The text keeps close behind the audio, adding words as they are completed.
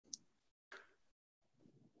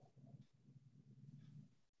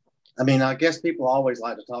I mean, I guess people always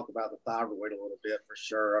like to talk about the thyroid a little bit for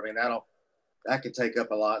sure. I mean, that could take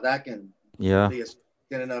up a lot. That can Yeah, be a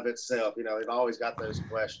in and of itself. You know, they've always got those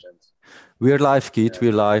questions. we're live, You Keith. know.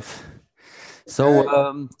 We're live. So,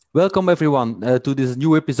 Okay. welcome everyone to this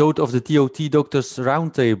new episode of the TOT Doctors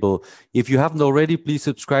Roundtable. If you haven't already, please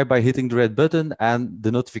subscribe by hitting the red button and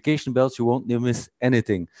the notification bells. You won't miss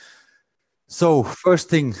anything. So, first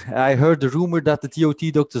thing, I heard the rumor that the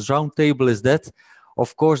TOT Doctors Roundtable is dead.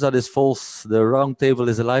 Of course, that is false. The Roundtable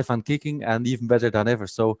is alive and kicking, and even better than ever.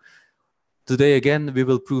 So, today again, we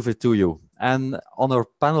will prove it to you. And on our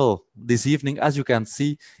panel this evening, as you can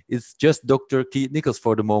see, it's just Dr. Keith Nichols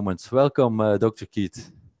for the moment. Welcome, Dr.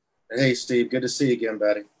 Keith. Hey, Steve. Good to see you again,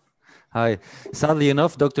 buddy. Hi. Sadly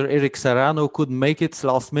enough, Dr. Eric Serrano couldn't make it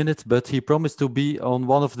last minute, but he promised to be on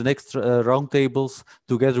one of the next roundtables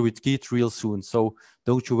together with Keith real soon. So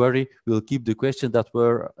don't you worry, we'll keep the questions that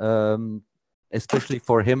were especially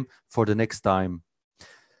for him for the next time.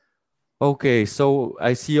 Okay, so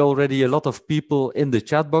I see already a lot of people in the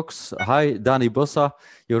chat box. Hi, Danny Bossa,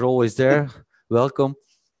 you're always there. Welcome.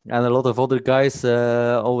 And a lot of other guys,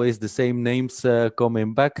 always the same names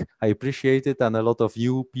coming back. I appreciate it. And a lot of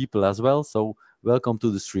new people as well. So welcome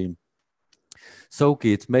to the stream. So,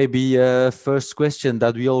 Kate, maybe first question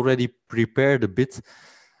that we already prepared a bit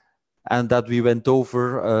and that we went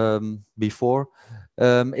over before.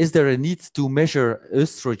 Is there a need to measure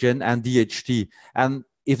estrogen and DHT? And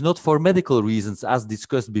if not for medical reasons, as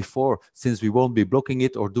discussed before, since we won't be blocking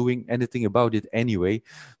it or doing anything about it anyway,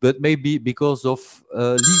 but maybe because of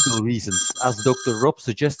legal reasons, as Dr. Rob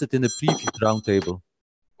suggested in the previous roundtable.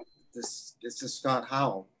 This is Scott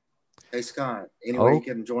Howell. Hey, Scott. Anyway, you Oh,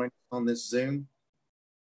 can join on this Zoom.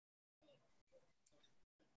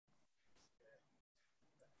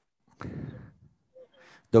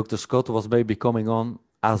 Dr. Scott was maybe coming on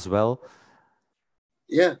as well.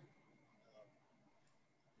 Yeah.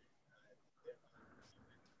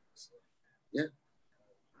 Yeah.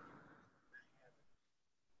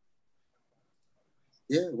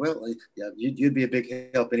 Yeah, well, yeah, you'd be a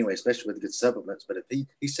big help anyway, especially with the good supplements. But if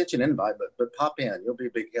he sent you an invite, but pop in, you'll be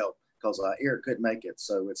a big help because Eric couldn't make it,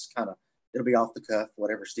 so it's kind of it'll be off the cuff,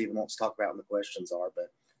 whatever Stephen wants to talk about and the questions are.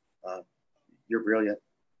 But you're brilliant.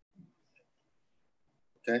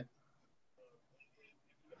 Okay,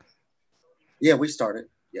 yeah, we started.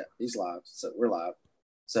 Yeah, he's live, so we're live.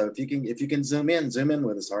 So if you can zoom in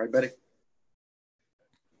with us. All right, buddy.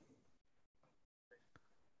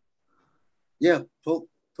 Yeah, pull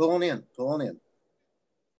on in, pull on in.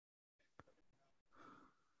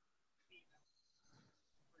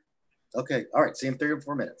 Okay. All right. See you in 3 or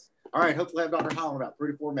 4 minutes. All right. Hopefully, I have Dr. Howell in about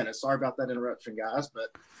 3 to 4 minutes. Sorry about that interruption, guys, but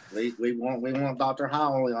we want Dr.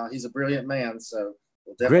 Howell. He's a brilliant man, so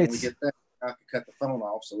we'll definitely Great. get that. I can cut the phone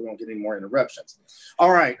off so we don't get any more interruptions.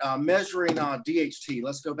 All right. Measuring DHT.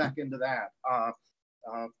 Let's go back into that.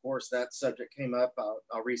 Of course, that subject came up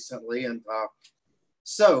recently, and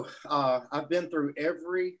I've been through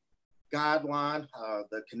every guideline,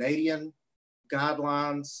 the Canadian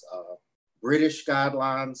guidelines, British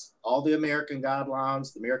guidelines, all the American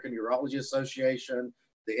guidelines, the American Urology Association,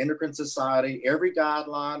 the Endocrine Society, every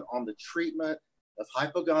guideline on the treatment of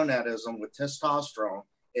hypogonadism with testosterone.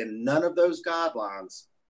 In none of those guidelines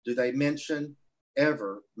do they mention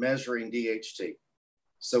ever measuring DHT.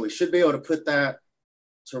 So we should be able to put that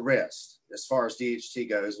to rest as far as DHT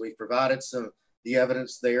goes. We've provided the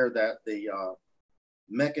evidence there that the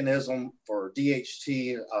mechanism for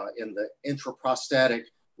DHT in the intraprostatic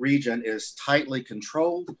region is tightly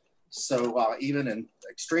controlled. So even in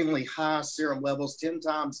extremely high serum levels, 10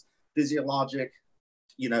 times physiologic,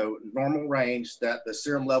 normal range, that the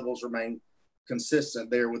serum levels remain consistent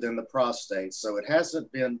there within the prostate. So it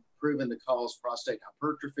hasn't been proven to cause prostate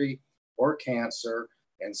hypertrophy or cancer.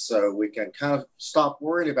 And so we can kind of stop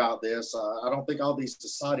worrying about this. I don't think all these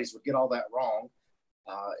societies would get all that wrong.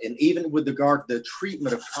 And even with regard to the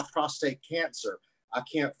treatment of prostate cancer, I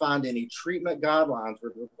can't find any treatment guidelines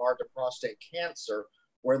with regard to prostate cancer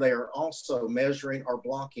where they are also measuring or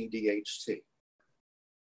blocking DHT.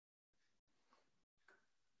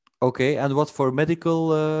 Okay, and what for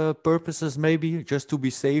medical purposes, maybe just to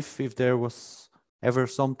be safe, if there was ever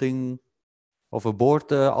something of a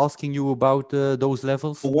board asking you about those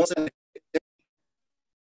levels?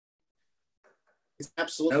 It's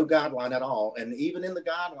absolutely no guideline at all. And even in the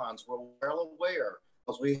guidelines, we're well aware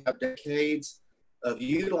because we have decades of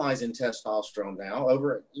utilizing testosterone now,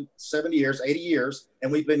 over 70 years, 80 years,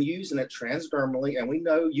 and we've been using it transdermally, and we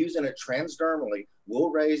know using it transdermally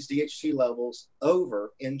will raise DHT levels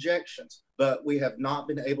over injections, but we have not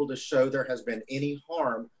been able to show there has been any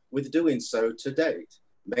harm with doing so to date.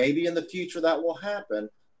 Maybe in the future that will happen,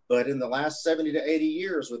 But in the last 70 to 80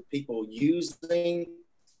 years, with people using,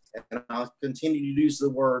 and I'll continue to use the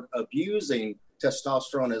word abusing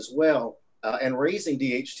testosterone as well, and raising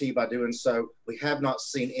DHT by doing so, we have not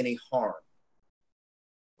seen any harm.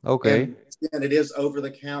 Okay. And it is over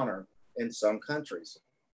the counter in some countries.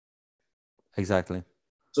 Exactly.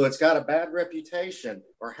 So it's got a bad reputation,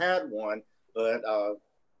 or had one, but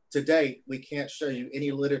to date, we can't show you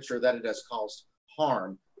any literature that it has caused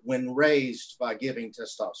harm when raised by giving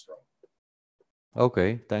testosterone.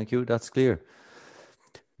 Okay, thank you. That's clear.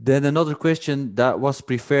 Then another question that was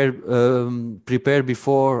prepared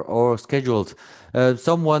before or scheduled.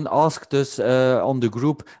 Someone asked us on the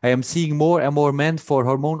group, I am seeing more and more men for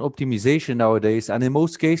hormone optimization nowadays. And in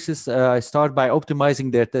most cases, I start by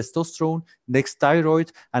optimizing their testosterone, next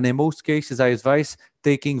thyroid. And in most cases, I advise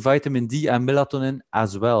taking vitamin D and melatonin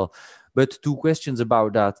as well. But two questions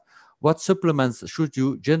about that. What supplements should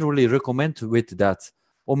you generally recommend with that?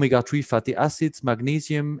 Omega-3 fatty acids,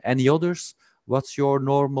 magnesium, any others? What's your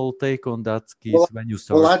normal take on that, Keith, when you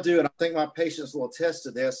start? Well, I do, and I think my patients will attest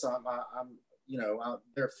to this.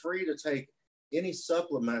 They're free to take any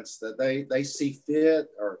supplements that they see fit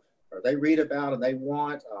or they read about and they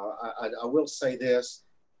want. I will say this,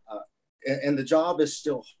 and the job is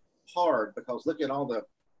still hard because look at all the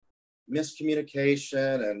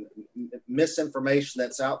miscommunication and misinformation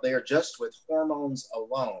that's out there just with hormones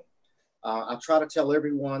alone. I try to tell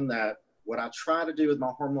everyone that what I try to do with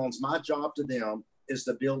my hormones, my job to them is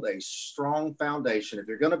to build a strong foundation. If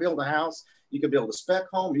you're going to build a house, you can build a spec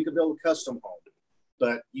home, you can build a custom home,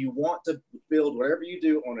 but you want to build whatever you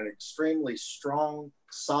do on an extremely strong,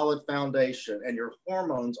 solid foundation, and your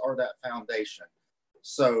hormones are that foundation.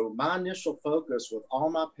 So my initial focus with all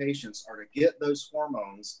my patients are to get those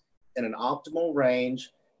hormones in an optimal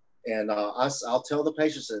range. And I'll tell the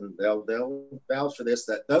patients, and they'll vouch for this,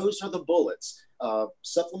 that those are the bullets.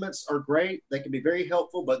 Supplements are great. They can be very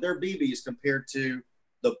helpful, but they're BBs compared to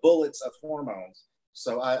the bullets of hormones.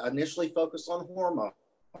 So I initially focus on hormones.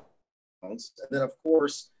 And then, of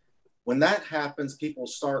course, when that happens, people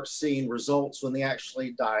start seeing results when they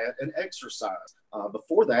actually diet and exercise.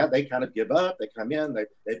 Before that, they kind of give up. They come in,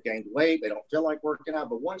 they've gained weight. They don't feel like working out.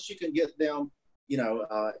 But once you can get them,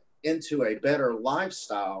 into a better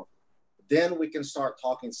lifestyle, then we can start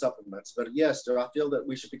talking supplements. But yes, do I feel that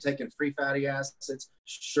we should be taking free fatty acids?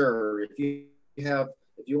 Sure. If you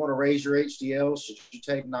want to raise your HDL, should you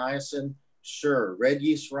take niacin? Sure. Red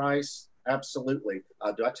yeast rice? Absolutely.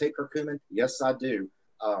 Do I take curcumin? Yes, I do.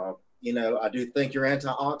 I do think your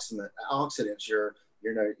antioxidants, your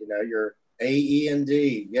A, E, and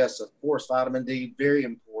D. Yes, of course, vitamin D, very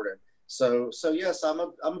important. So yes, I'm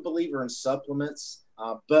a believer in supplements,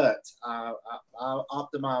 but I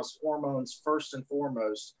optimize hormones first and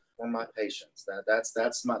foremost for my patients.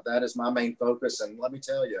 That is my main focus, and let me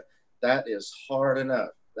tell you, that is hard enough.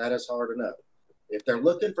 That is hard enough. If they're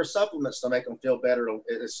looking for supplements to make them feel better,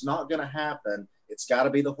 it's not going to happen. It's got to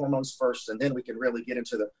be the hormones first, and then we can really get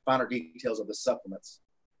into the finer details of the supplements.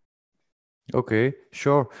 Okay,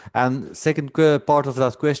 sure. And second part of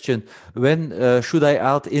that question, when should I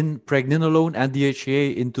add in pregnenolone and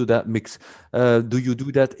DHEA into that mix? Do you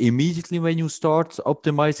do that immediately when you start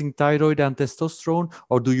optimizing thyroid and testosterone,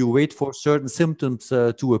 or do you wait for certain symptoms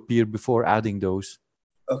to appear before adding those?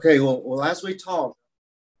 Okay, well, as we talk,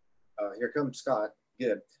 here comes Scott.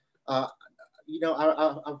 Good. I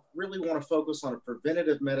really want to focus on a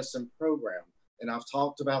preventative medicine program. And I've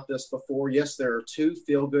talked about this before. Yes, there are two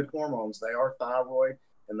feel-good hormones. They are thyroid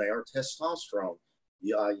and they are testosterone.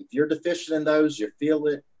 If you're deficient in those, you feel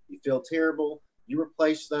it, you feel terrible. You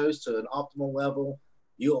replace those to an optimal level,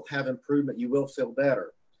 you'll have improvement. You will feel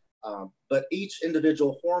better. But each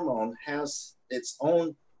individual hormone has its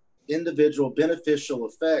own individual beneficial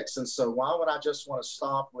effects. And so why would I just want to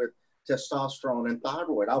stop with testosterone and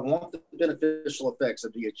thyroid? I want the beneficial effects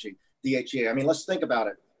of DHEA. I mean, let's think about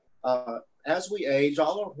it. As we age,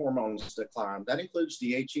 all our hormones decline. That includes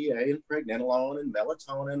DHEA and pregnenolone and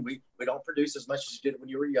melatonin. We don't produce as much as you did when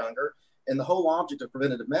you were younger. And the whole object of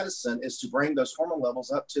preventative medicine is to bring those hormone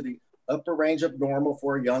levels up to the upper range of normal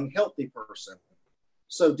for a young, healthy person.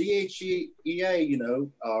 So DHEA,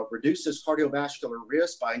 reduces cardiovascular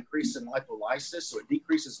risk by increasing lipolysis. So it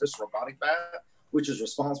decreases visceral body fat, which is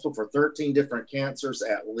responsible for 13 different cancers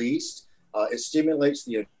at least. It stimulates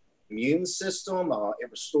the immune system, it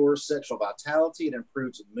restores sexual vitality, it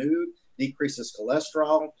improves mood, decreases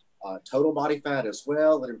cholesterol, total body fat as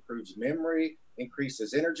well, it improves memory,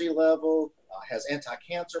 increases energy level, has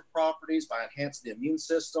anti-cancer properties by enhancing the immune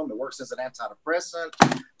system, it works as an antidepressant.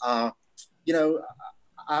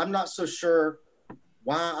 I'm not so sure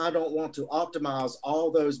why I don't want to optimize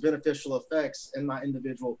all those beneficial effects in my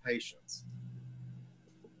individual patients.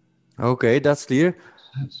 Okay, that's clear.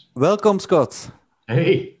 Welcome, Scott.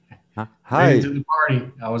 Hey, Hi. to the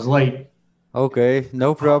party. I was late. Okay,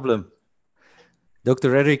 no problem.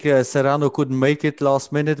 Dr. Eric Serrano couldn't make it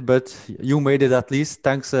last minute, but you made it at least.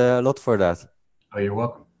 Thanks a lot for that. Oh, you're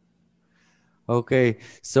welcome. Okay,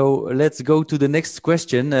 so let's go to the next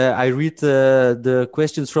question. I read the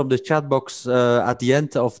questions from the chat box at the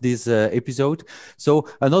end of this episode. So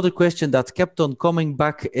another question that kept on coming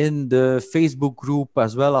back in the Facebook group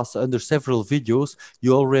as well as under several videos.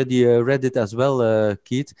 You already read it as well,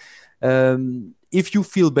 Keith. If you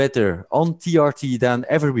feel better on TRT than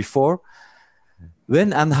ever before,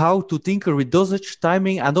 when and how to tinker with dosage,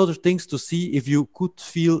 timing, and other things to see if you could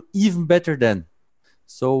feel even better then?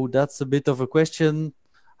 So that's a bit of a question.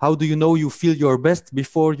 How do you know you feel your best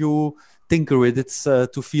before you tinker with it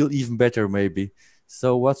to feel even better, maybe?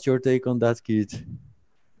 So what's your take on that, Keith?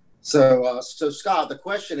 So Scott, the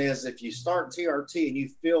question is, if you start TRT and you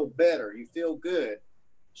feel better, you feel good,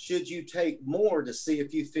 should you take more to see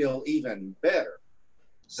if you feel even better?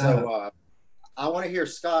 So I want to hear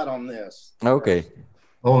Scott on this. Okay. First.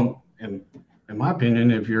 Well, in my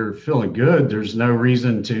opinion, if you're feeling good, there's no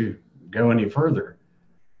reason to go any further.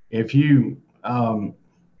 If your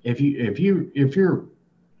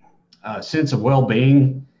sense of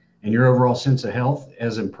well-being and your overall sense of health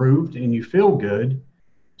has improved and you feel good,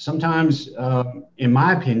 sometimes, in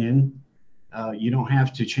my opinion, you don't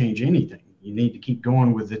have to change anything. You need to keep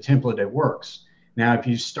going with the template that works. Now, if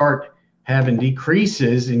you start having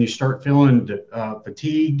decreases and you start feeling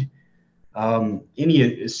fatigued,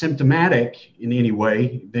 any symptomatic in any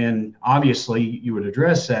way, then obviously you would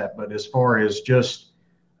address that. But as far as just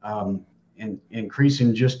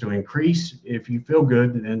increasing just to increase, if you feel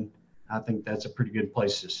good, then I think that's a pretty good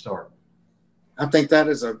place to start. I think that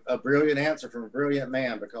is a brilliant answer from a brilliant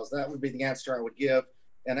man, because that would be the answer I would give.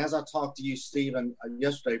 And as I talked to you, Stephen,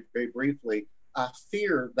 yesterday very briefly, I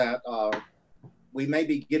fear that we may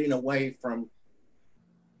be getting away from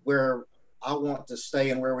where I want to stay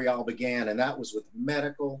and where we all began, and that was with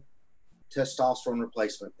medical testosterone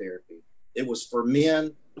replacement therapy. It was for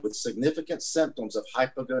men with significant symptoms of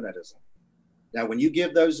hypogonadism. Now, when you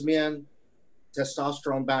give those men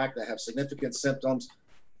testosterone back that have significant symptoms,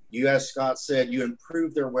 you, as Scott said, you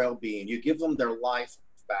improve their well-being. You give them their life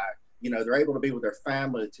back. You know, they're able to be with their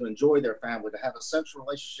family, to enjoy their family, to have a sexual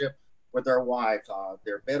relationship with their wife.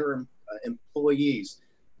 They're better employees.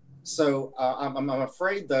 So I'm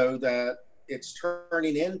afraid, though, that it's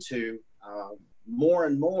turning into more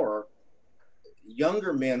and more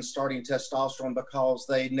younger men starting testosterone because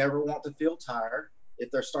they never want to feel tired.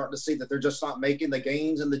 If they're starting to see that they're just not making the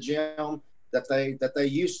gains in the gym that they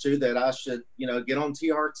used to, that I should, you know, get on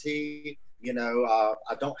TRT. You know,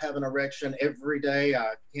 I don't have an erection every day.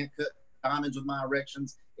 I can't cut diamonds with my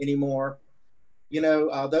erections anymore. You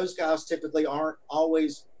know, those guys typically aren't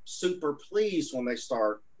always super pleased when they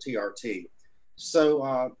start TRT.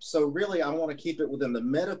 So really, I want to keep it within the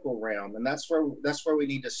medical realm, and that's where we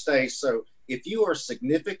need to stay. So if you are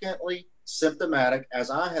significantly symptomatic, as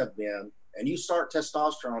I have been, and you start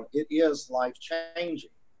testosterone, it is life-changing.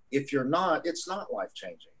 If you're not, it's not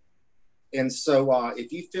life-changing. And so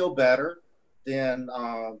if you feel better, then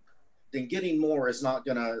getting more is not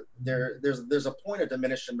gonna. There's a point of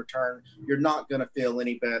diminishing return. You're not gonna feel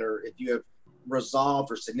any better if you have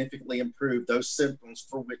resolved or significantly improved those symptoms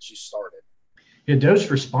for which you started. Yeah, dose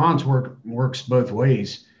response works both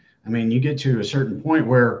ways. I mean, you get to a certain point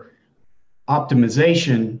where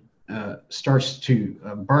optimization starts to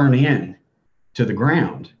burn in to the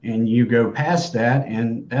ground, and you go past that,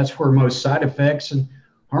 and that's where most side effects and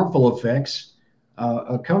harmful effects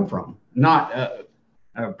come from. Not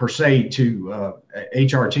per se to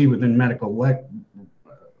HRT within medical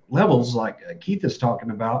levels like Keith is talking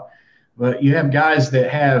about, but you have guys that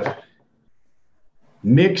have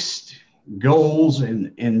mixed goals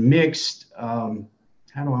and mixed, how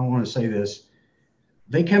do I want to say this?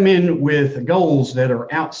 They come in with goals that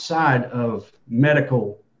are outside of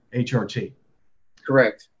medical HRT.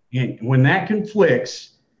 Correct. And when that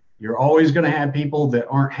conflicts, you're always going to have people that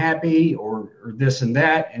aren't happy or this and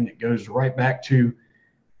that, and it goes right back to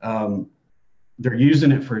they're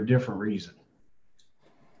using it for a different reason.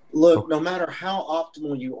 Look, no matter how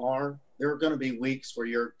optimal you are, there are going to be weeks where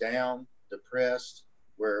you're down, depressed,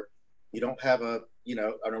 where you don't have an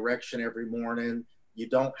erection every morning. You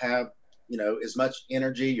don't have, as much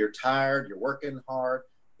energy. You're tired. You're working hard.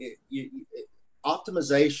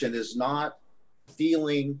 Optimization is not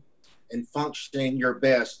feeling and functioning your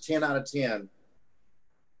best 10 out of 10,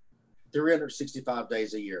 365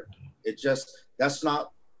 days a year. That's not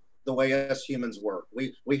the way us humans work.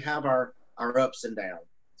 We have our ups and downs.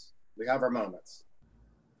 We have our moments.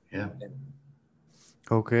 Yeah.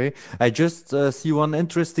 Okay, I just see one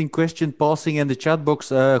interesting question passing in the chat box,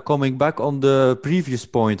 coming back on the previous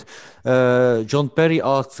point. John Perry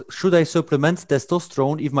asks, should I supplement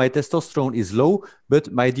testosterone if my testosterone is low,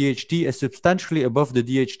 but my DHT is substantially above the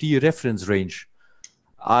DHT reference range?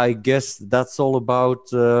 I guess that's all about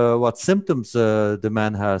what symptoms the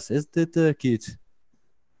man has, isn't it, Keith?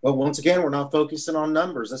 Well, once again, we're not focusing on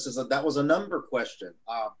numbers. That was a number question.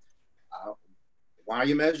 Why are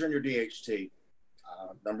you measuring your DHT?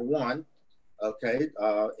 Number one, okay,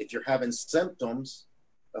 if you're having symptoms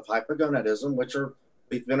of hypogonadism,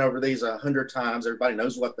 we've been over these 100 times, everybody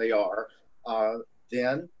knows what they are,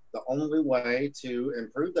 then the only way to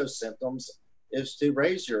improve those symptoms is to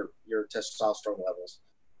raise your testosterone levels.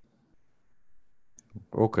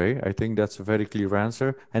 Okay, I think that's a very clear answer.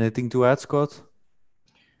 Anything to add, Scott?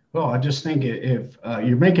 Well, I just think if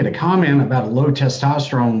you're making a comment about a low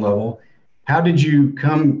testosterone level, how did you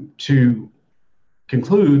come to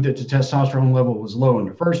conclude that the testosterone level was low in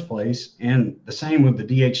the first place? And the same with the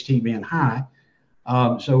DHT being high.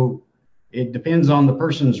 So it depends on the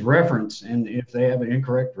person's reference. And if they have an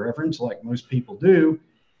incorrect reference, like most people do,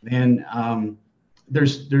 then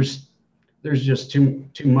there's just too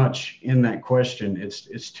much in that question.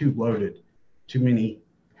 It's too loaded, too many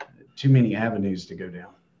avenues to go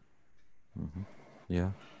down. Mm-hmm.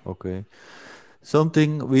 Yeah, okay.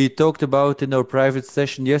 Something we talked about in our private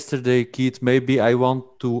session yesterday, Keith, maybe I want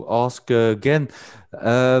to ask again.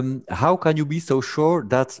 How can you be so sure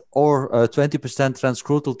that our 20%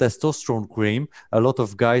 transcrotal testosterone cream, a lot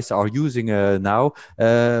of guys are using now,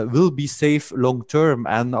 will be safe long term?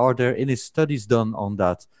 And are there any studies done on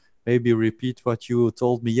that? Maybe repeat what you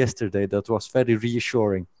told me yesterday. That was very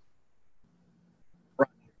reassuring.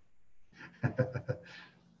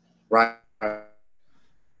 Right.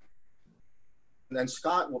 And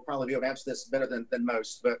Scott will probably be able to answer this better than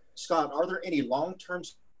most. But Scott, are there any long-term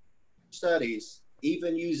studies,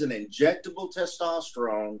 even using injectable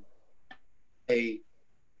testosterone, a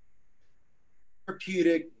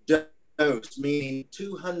therapeutic dose, meaning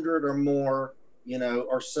 200 or more,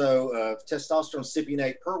 or so of testosterone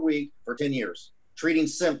cypionate per week for 10 years, treating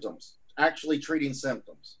symptoms, actually treating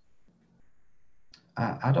symptoms?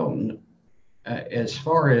 I don't. As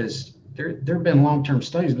far as there have been long-term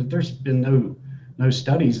studies, but there's been no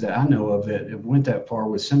studies that I know of that have went that far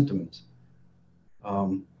with symptoms.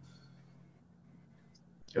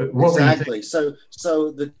 Exactly. So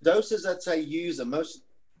the doses that they use in most of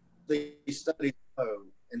these studies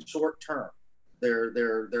in short term,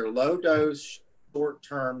 they're low dose, short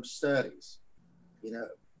term studies.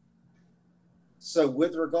 So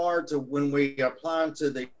with regard to when we apply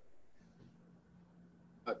to the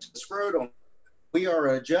scrotum, we are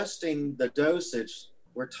adjusting the dosage.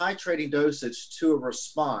 We're titrating dosage to a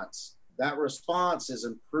response. That response is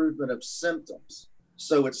improvement of symptoms.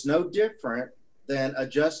 So it's no different than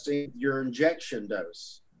adjusting your injection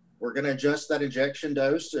dose. We're going to adjust that injection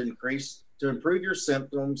dose to improve your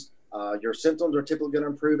symptoms. Your symptoms are typically going to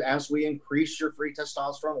improve as we increase your free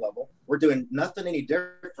testosterone level. We're doing nothing any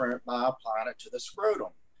different by applying it to the scrotum.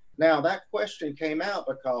 Now, that question came out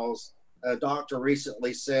because a doctor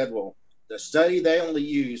recently said, well, the study, they only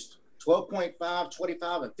used 12.5,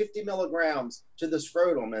 25, and 50 milligrams to the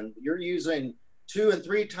scrotum, and you're using 2 and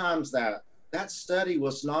 3 times that. That study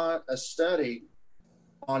was not a study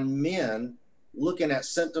on men looking at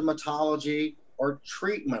symptomatology or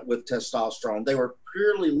treatment with testosterone. They were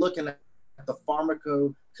purely looking at the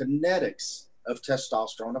pharmacokinetics of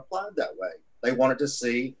testosterone applied that way. They wanted to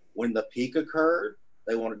see when the peak occurred.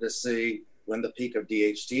 They wanted to see when the peak of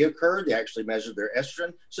DHT occurred. They actually measured their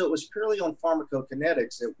estrogen. So it was purely on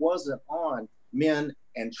pharmacokinetics. It wasn't on men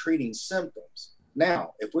and treating symptoms.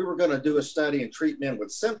 Now, if we were going to do a study and treat men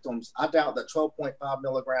with symptoms, I doubt that 12.5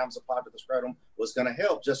 milligrams applied to the scrotum was going to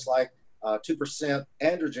help, just like 2%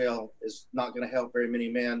 androgel is not going to help very many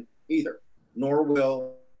men either, nor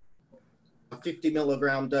will a 50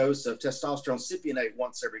 milligram dose of testosterone cypionate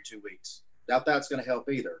once every 2 weeks. Doubt that's going to help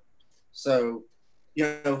either. So,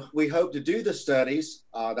 we hope to do the studies.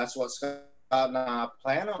 That's what Scott and I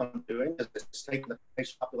plan on doing, is taking the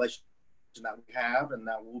patient population that we have and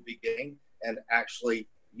that we'll be getting and actually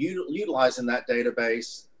utilizing that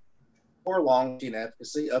database for long-term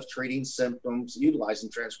efficacy of treating symptoms utilizing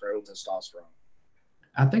transcranial testosterone.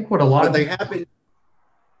 I think what a lot of they have been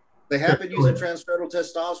using transcranial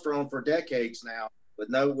testosterone for decades now with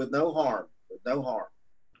no harm.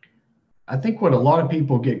 I think what a lot of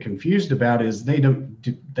people get confused about is they don't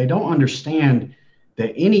understand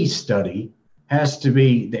that any study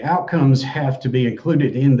the outcomes have to be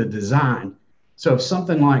included in the design. So if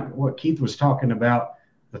something like what Keith was talking about,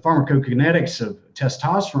 the pharmacokinetics of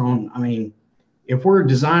testosterone, I mean, if we're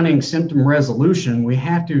designing symptom resolution, we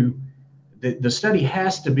have to, the study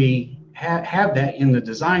has to have that in the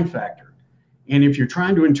design factor. And if you're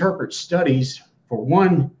trying to interpret studies for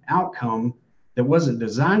one outcome that wasn't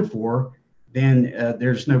designed for, then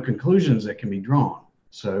there's no conclusions that can be drawn.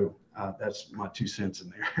 So that's my 2 cents in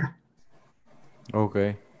there.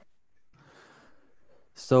 Okay.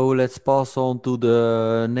 So let's pass on to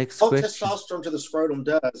the next All question. testosterone to the scrotum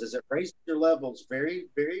does is it raises your levels very,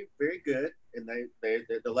 very, very good, and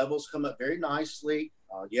the levels come up very nicely.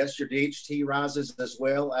 Yes, your DHT rises as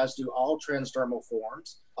well as do all transdermal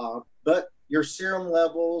forms, but your serum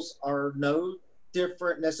levels are no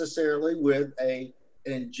different necessarily with an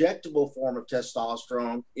injectable form of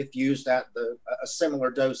testosterone if used at a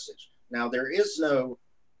similar dosage. Now there is no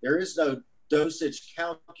dosage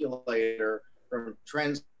calculator from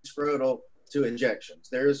transscrotal to injections.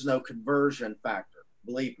 There is no conversion factor.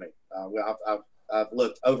 Believe me, I've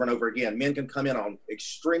looked over and over again. Men can come in on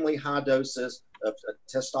extremely high doses of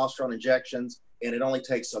testosterone injections, and it only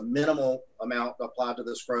takes a minimal amount applied to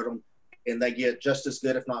the scrotum, and they get just as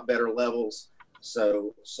good, if not better, levels.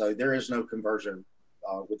 So there is no conversion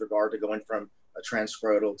with regard to going from a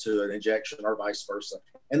transscrotal to an injection or vice versa.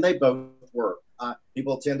 And they both work.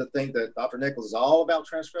 People tend to think that Dr. Nichols is all about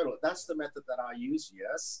transscrotal. That's the method that I use,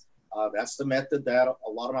 yes. That's the method that a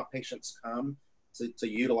lot of my patients come to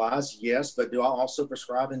utilize, yes. But do I also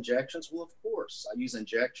prescribe injections? Well, of course. I use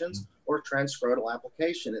injections or transscrotal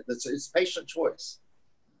application. It's patient choice.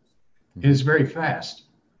 It's very fast.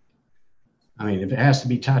 I mean, if it has to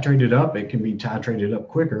be titrated up, it can be titrated up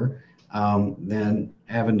quicker than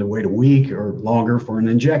having to wait a week or longer for an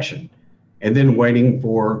injection, and then waiting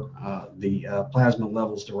for the plasma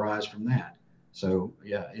levels to rise from that. So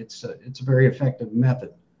yeah, it's a very effective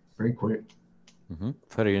method, very quick. Mm-hmm.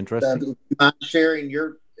 Very interesting. I'm sharing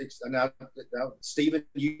your now, Stephen.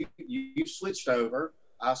 You switched over.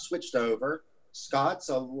 I switched over. Scott's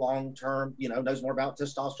a long-term, knows more about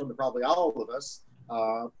testosterone than probably all of us.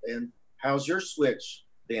 And how's your switch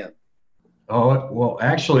then? Oh, well,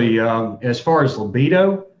 actually, as far as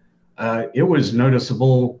libido, it was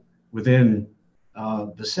noticeable within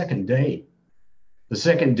the second day. The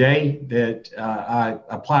second day that I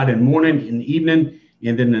applied in morning, in the evening,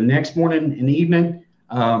 and then the next morning and evening,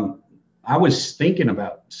 I was thinking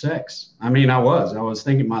about sex. I mean, I was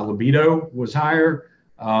thinking my libido was higher.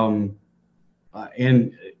 And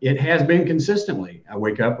it has been consistently. I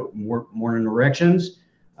wake up with morning erections.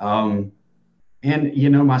 And,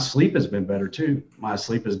 my sleep has been better too. My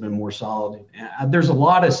sleep has been more solid. There's a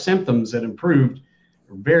lot of symptoms that improved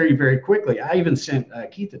very, very quickly. I even sent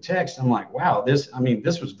Keith a text. I'm like, wow, this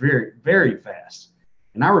was very, very fast.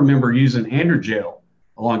 And I remember using Androgel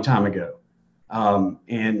a long time ago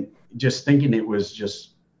and just thinking it was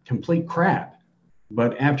just complete crap.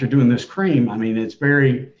 But after doing this cream,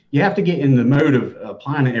 you have to get in the mode of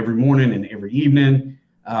applying it every morning and every evening.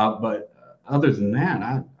 But other than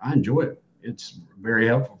that, I enjoy it. It's very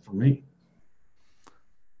helpful for me.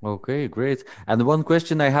 Okay, great. And one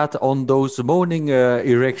question I had on those morning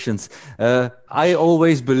erections. I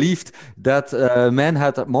always believed that men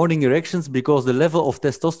had morning erections because the level of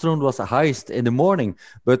testosterone was highest in the morning.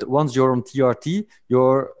 But once you're on TRT,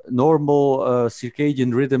 your normal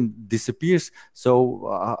circadian rhythm disappears.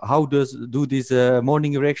 So how do these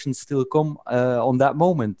morning erections still come on that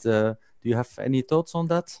moment? Do you have any thoughts on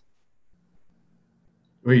that?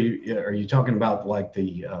 Are you talking about like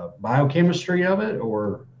the biochemistry of it,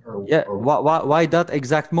 or yeah? Why that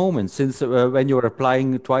exact moment? Since when you're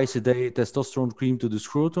applying twice a day testosterone cream to the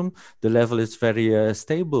scrotum, the level is very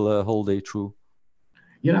stable whole day through.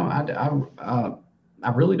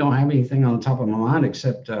 I really don't have anything on the top of my mind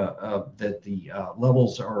except that the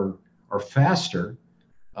levels are faster,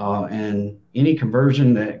 and any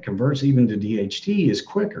conversion that converts even to DHT is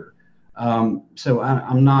quicker. So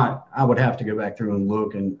I would have to go back through and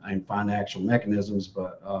look and find actual mechanisms,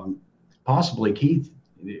 but possibly. Keith,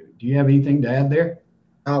 do you have anything to add there?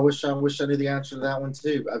 I wish I knew the answer to that one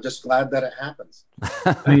too. I'm just glad that it happens.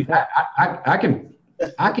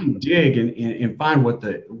 I can dig and find what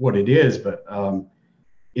it is, but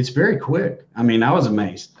it's very quick. I mean, I was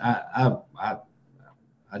amazed. I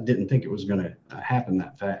didn't think it was going to happen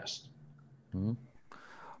that fast. Mm-hmm.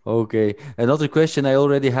 Okay, another question I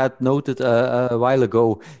already had noted a while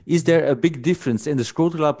ago. Is there a big difference in the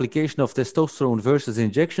scrotal application of testosterone versus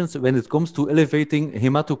injections when it comes to elevating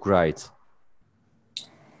hematocrit?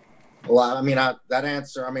 Well, that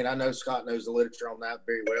answer, I know Scott knows the literature on that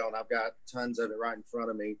very well, and I've got tons of it right in front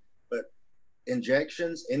of me. But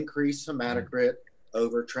injections increase hematocrit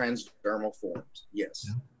over transdermal forms. Yes.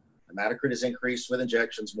 Yeah. Hematocrit is increased with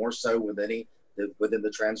injections more so within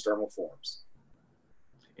the transdermal forms.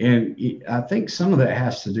 And I think some of that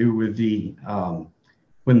has to do with the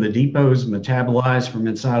when the depots metabolize from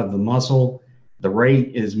inside of the muscle, the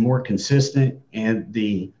rate is more consistent, and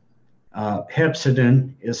the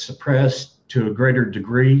hepcidin is suppressed to a greater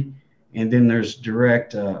degree, and then there's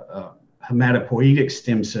direct hematopoietic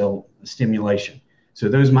stem cell stimulation. So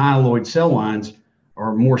those myeloid cell lines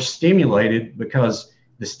are more stimulated because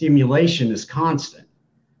the stimulation is constant,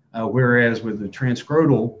 whereas with the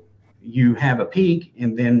transscrotal, you have a peak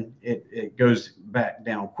and then it goes back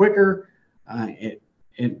down quicker.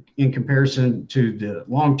 In comparison to the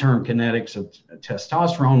long-term kinetics of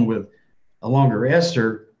testosterone with a longer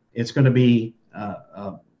ester, it's going to be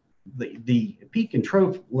the peak and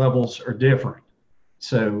trough levels are different.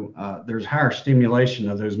 So there's higher stimulation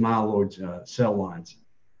of those myeloid cell lines.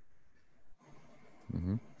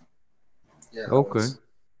 Mm-hmm. Yeah. Okay.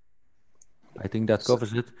 I think that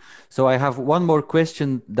covers it. So I have one more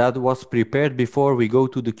question that was prepared before we go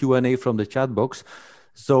to the Q&A from the chat box.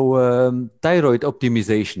 So thyroid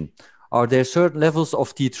optimization. Are there certain levels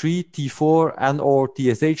of T3, T4, and or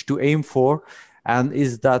TSH to aim for? And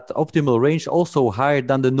is that optimal range also higher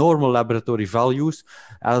than the normal laboratory values,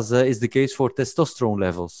 as is the case for testosterone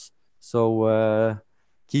levels? So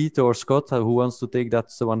Keith or Scott, who wants to take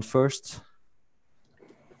that one first?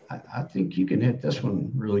 I think you can hit this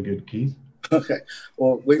one really good, Keith. Okay.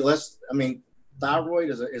 Well, thyroid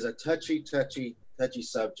is a touchy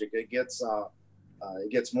subject. It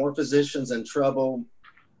gets more physicians in trouble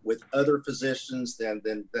with other physicians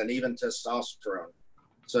than even testosterone.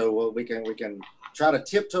 So we can try to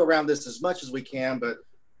tiptoe around this as much as we can, but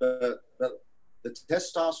the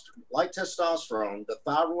testosterone, the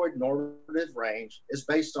thyroid normative range is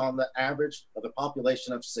based on the average of a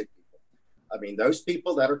population of sick people. I mean, those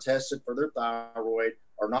people that are tested for their thyroid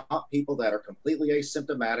are not people that are completely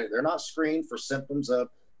asymptomatic. They're not screened for symptoms of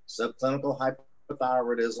subclinical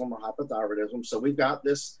hypothyroidism or hypothyroidism. So we've got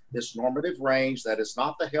this normative range that is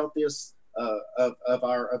not the healthiest of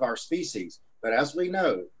our species. But as we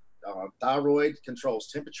know, thyroid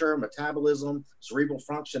controls temperature, metabolism, cerebral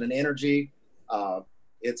function, and energy.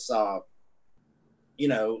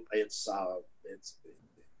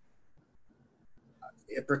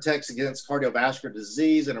 It protects against cardiovascular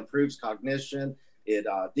disease and improves cognition. It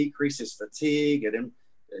decreases fatigue. It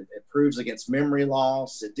improves against memory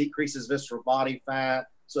loss. It decreases visceral body fat.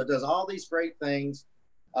 So it does all these great things.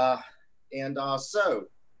 So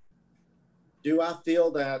do I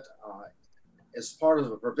feel that as part of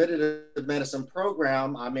a preventative medicine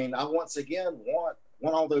program, I once again want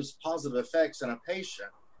all those positive effects in a patient.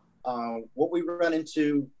 What we run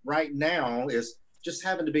into right now is just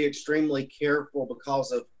having to be extremely careful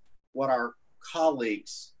because of what our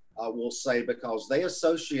colleagues will say, because they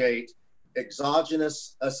associate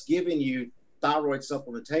exogenous, us giving you thyroid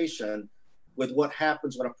supplementation, with what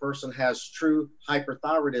happens when a person has true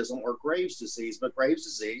hyperthyroidism or Graves' disease. But Graves'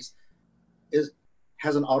 disease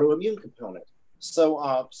has an autoimmune component.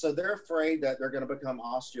 So they're afraid that they're going to become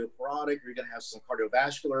osteoporotic, or you're going to have some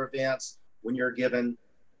cardiovascular events when you're given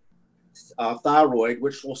thyroid,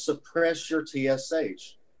 which will suppress your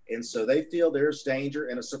TSH. And so they feel there's danger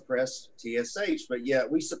in a suppressed TSH, but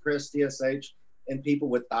yet we suppress TSH in people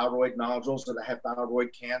with thyroid nodules that have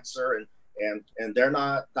thyroid cancer, and they're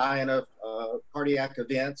not dying of cardiac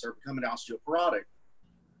events or becoming osteoporotic.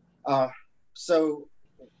 So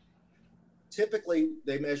typically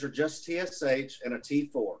they measure just TSH and a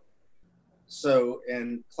T4. So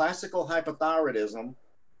in classical hypothyroidism,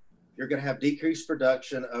 you're going to have decreased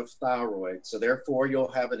production of thyroid. So therefore,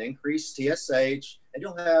 you'll have an increased TSH and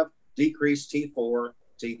you'll have decreased T4,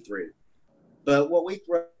 T3. But what we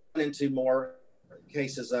run into more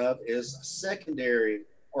cases of is secondary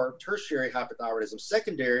or tertiary hypothyroidism.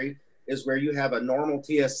 Secondary is where you have a normal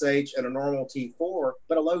TSH and a normal T4,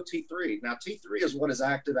 but a low T3. Now, T3 is what is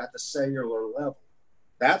active at the cellular level.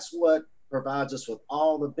 That's what provides us with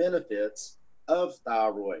all the benefits of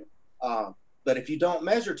thyroid. But if you don't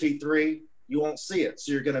measure T3, you won't see it.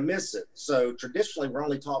 So you're going to miss it. So traditionally, we're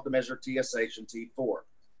only taught to measure TSH and T4.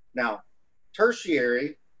 Now,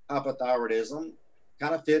 tertiary hypothyroidism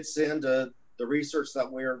kind of fits into the research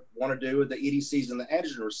that we want to do with the EDCs and the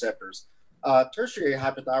androgen receptors. Tertiary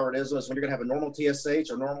hypothyroidism is when you're going to have a normal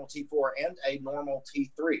TSH, a normal T4, and a normal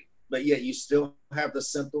T3, but yet you still have the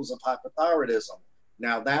symptoms of hypothyroidism.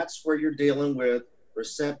 Now, that's where you're dealing with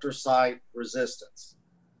receptor site resistance.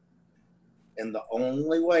 And the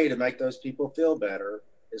only way to make those people feel better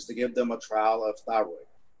is to give them a trial of thyroid.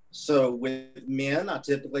 So with men, I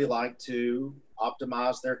typically like to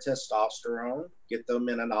optimize their testosterone, get them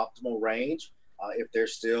in an optimal range. If they're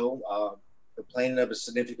still complaining of a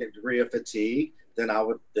significant degree of fatigue, then I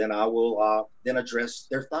will address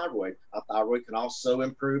their thyroid. Thyroid can also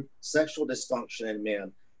improve sexual dysfunction in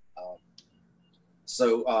men.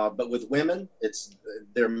 But with women,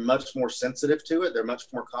 they're much more sensitive to it. They're much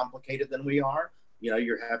more complicated than we are. You know,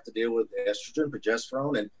 you have to deal with estrogen,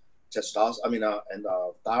 progesterone, and testosterone.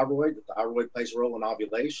 Thyroid. The thyroid plays a role in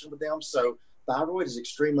ovulation with them. So thyroid is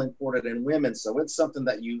extremely important in women. So it's something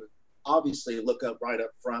that you obviously look up right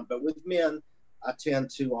up front. But with men, I tend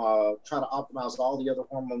to try to optimize all the other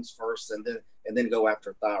hormones first, and then go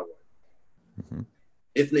after thyroid,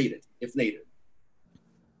 if needed.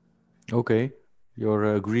 Okay. You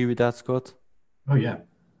agree with that, Scott? Oh, yeah.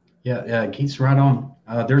 Yeah, Keith's right on.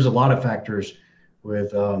 There's a lot of factors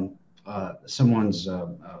with someone's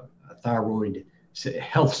thyroid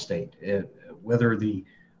health state, whether the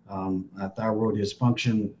thyroid is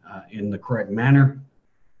function in the correct manner.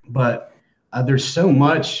 But there's so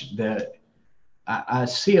much that I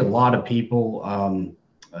see a lot of people,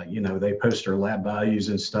 they post their lab values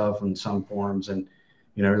and stuff in some forums, and,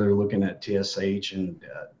 they're looking at TSH and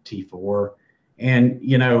T4. And,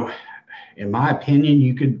 in my opinion,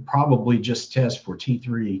 you could probably just test for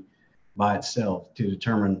T3 by itself to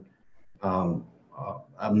determine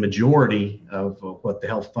a majority of what the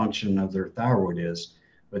health function of their thyroid is.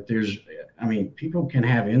 But people can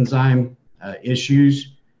have enzyme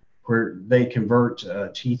issues where they convert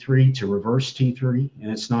T3 to reverse T3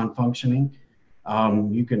 and it's non-functioning.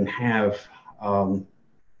 You can have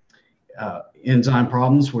enzyme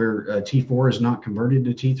problems where T4 is not converted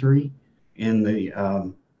to T3 in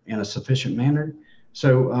a sufficient manner.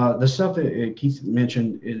 So the stuff that Keith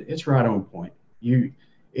mentioned, it's right on point.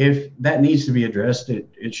 If that needs to be addressed,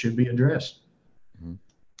 it should be addressed.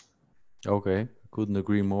 Okay, couldn't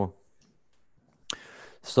agree more.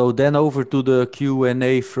 So then over to the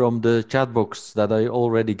Q&A from the chat box that I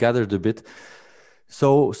already gathered a bit.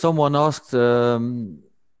 So someone asked,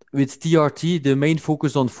 with TRT, the main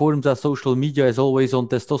focus on forums and social media is always on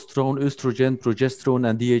testosterone, estrogen, progesterone,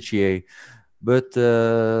 and DHEA. But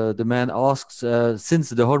the man asks, since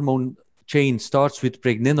the hormone chain starts with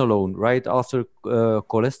pregnenolone right after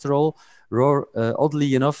cholesterol,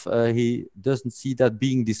 oddly enough, he doesn't see that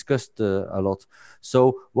being discussed a lot.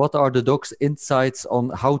 So what are the doc's insights on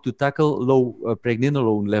how to tackle low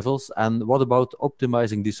pregnenolone levels? And what about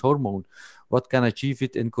optimizing this hormone? What can achieve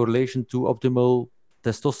it in correlation to optimal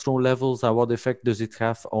testosterone levels? And what effect does it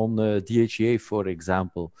have on DHEA, for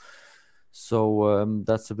example? So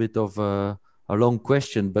that's a bit of a long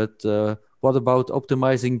question, but what about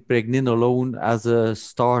optimizing pregnenolone as a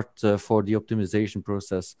start for the optimization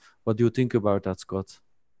process? What do you think about that, Scott?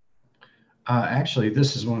 Actually,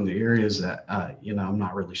 this is one of the areas that, I'm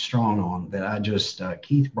not really strong on, that I just,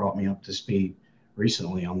 Keith brought me up to speed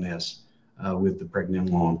recently on this with the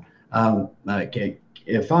pregnenolone.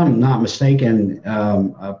 If I'm not mistaken,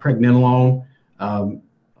 pregnenolone,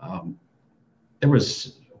 there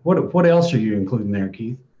was, what else are you including there,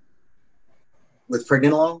 Keith? With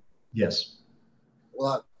pregnenolone? Yes.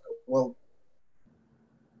 Well,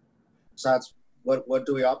 besides, what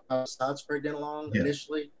do we optimize besides pregnenolone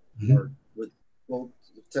initially? Or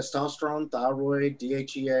testosterone, thyroid,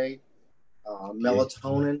 DHEA,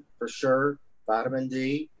 melatonin for sure, vitamin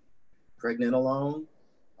D, pregnenolone,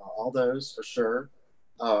 all those for sure.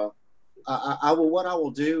 What I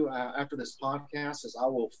will do after this podcast is I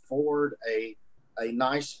will forward a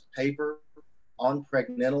nice paper on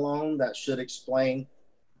pregnenolone that should explain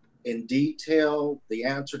in detail the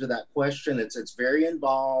answer to that question. It's very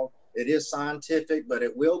involved. It is scientific, but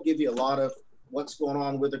it will give you a lot of what's going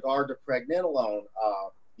on with regard to pregnenolone.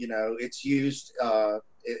 It's used.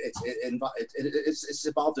 It's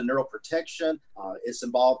involved in neuroprotection. It's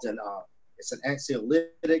involved in. It's an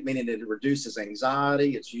anxiolytic, meaning that it reduces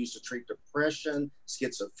anxiety. It's used to treat depression,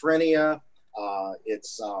 schizophrenia.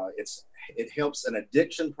 It helps in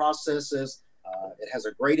addiction processes. It has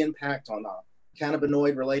a great impact on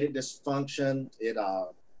cannabinoid-related dysfunction.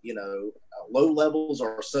 Low levels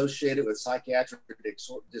are associated with psychiatric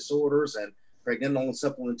disorders, and pregnenolone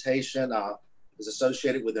supplementation is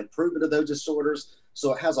associated with improvement of those disorders.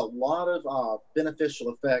 So it has a lot of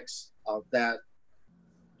beneficial effects that,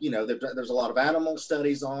 there's a lot of animal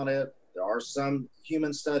studies on it. There are some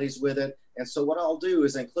human studies with it. And so what I'll do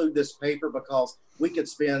is include this paper, because we could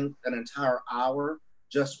spend an entire hour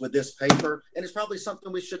just with this paper. And it's probably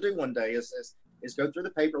something we should do one day is go through the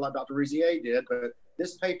paper like Dr. Rizier did. But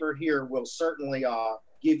this paper here will certainly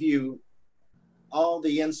give you all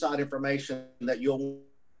the inside information that you'll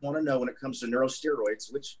want to know when it comes to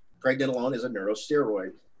neurosteroids, which pregnenolone is a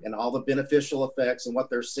neurosteroid, and all the beneficial effects and what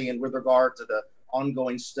they're seeing with regard to the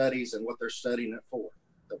ongoing studies and what they're studying it for.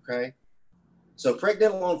 Okay. So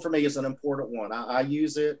pregnenolone for me is an important one. I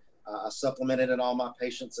use it. I supplement it in all my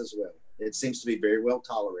patients as well. It seems to be very well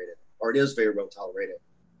tolerated, or it is very well tolerated.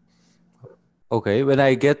 Okay, when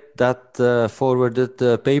I get that forwarded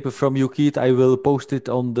paper from you, Keith, I will post it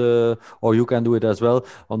on the, or you can do it as well,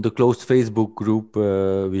 on the closed Facebook group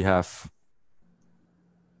we have.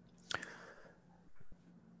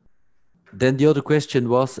 Then the other question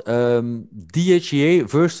was DHEA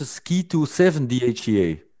versus keto 7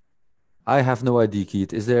 DHEA. I have no idea,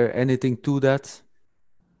 Keith. Is there anything to that?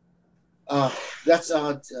 That's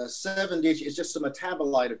 7-DHEA. It's just a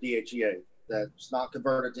metabolite of DHEA that's not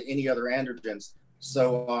converted to any other androgens.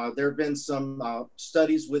 So there have been some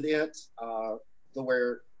studies with it to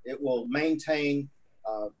where it will maintain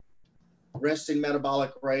resting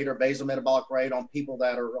metabolic rate or basal metabolic rate on people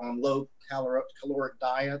that are on low caloric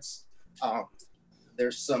diets.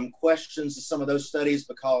 There's some questions to some of those studies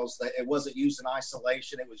because it wasn't used in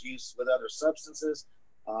isolation. It was used with other substances.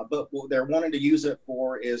 But what they're wanting to use it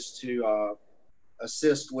for is to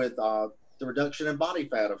assist with the reduction in body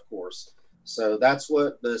fat, of course. So that's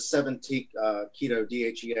what the 7T keto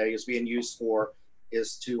DHEA is being used for,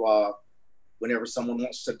 is to, whenever someone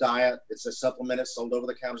wants to diet, it's a supplement. It's sold over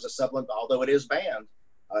the counter as a supplement, although it is banned.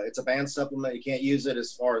 It's a banned supplement. You can't use it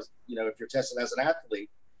as far as, if you're tested as an athlete.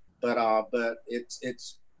 But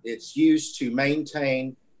it's used to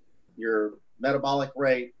maintain your metabolic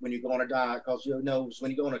rate when you go on a diet, because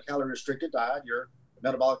when you go on a calorie restricted diet, your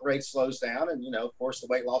metabolic rate slows down, and of course the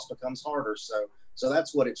weight loss becomes harder. So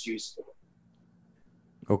that's what it's used for.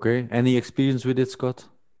 Okay. Any experience with it, Scott?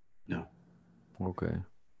 No. Okay.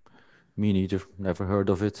 Me neither. Never heard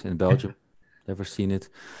of it in Belgium. Never seen it.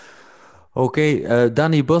 Okay.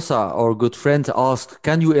 Danny Bossa, our good friend, asked,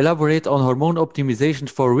 can you elaborate on hormone optimization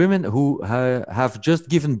for women who have just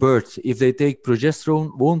given birth? If they take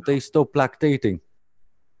progesterone, won't they stop lactating?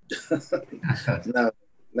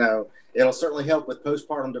 No. It'll certainly help with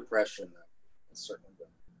postpartum depression. It's certainly good.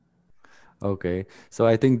 Okay, so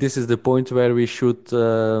I think this is the point where we should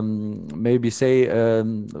maybe say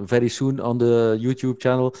very soon on the YouTube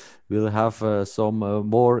channel, we'll have some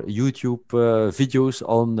more YouTube videos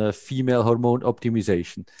on female hormone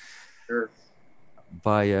optimization. Sure.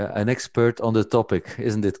 By an expert on the topic,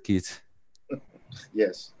 isn't it, Keith?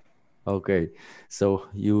 Yes. Okay, so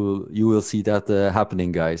you will see that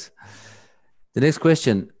happening, guys. The next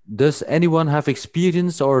question, does anyone have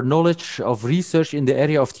experience or knowledge of research in the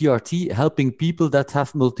area of TRT helping people that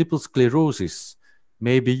have multiple sclerosis?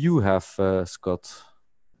 Maybe you have, Scott.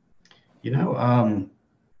 I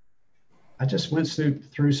just went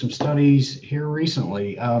through some studies here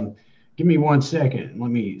recently. Give me 1 second. Let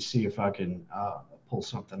me see if I can pull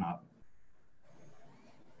something up.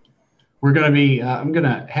 We're going to be, I'm going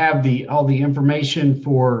to have all the information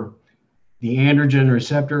for the androgen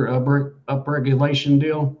receptor upregulation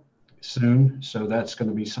deal soon. So that's going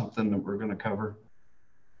to be something that we're going to cover.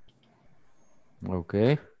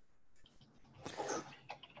 Okay.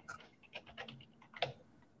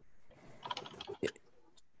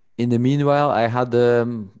 In the meanwhile, I had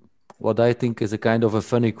what I think is a kind of a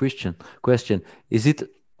funny question. Is it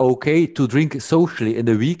okay to drink socially in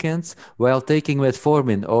the weekends while taking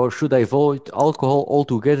metformin, or should I avoid alcohol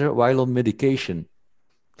altogether while on medication?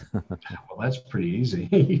 Well, that's pretty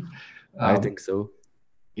easy. I think so.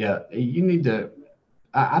 Yeah, you need to,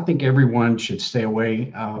 I think everyone should stay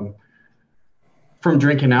away from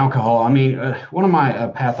drinking alcohol. I mean, one of my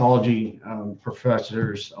pathology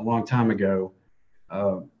professors a long time ago,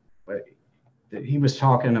 he was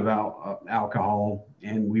talking about alcohol,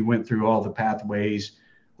 and we went through all the pathways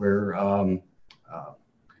where a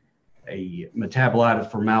metabolite of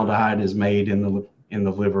formaldehyde is made in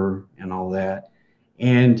the liver and all that.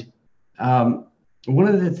 And one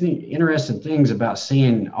of the interesting things about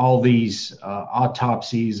seeing all these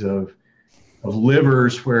autopsies of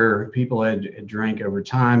livers where people had drank over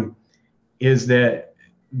time is that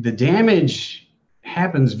the damage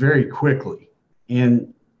happens very quickly.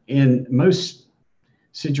 And in most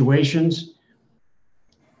situations,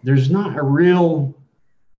 there's not a real,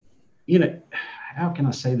 how can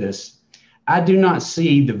I say this? I do not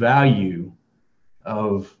see the value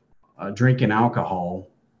of drinking alcohol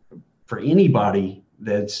for anybody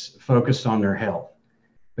that's focused on their health,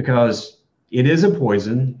 because it is a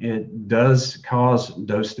poison. It does cause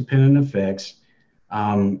dose-dependent effects,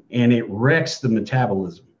 and it wrecks the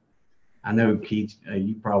metabolism. I know, Keith,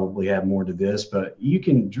 you probably have more to this, but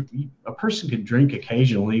a person could drink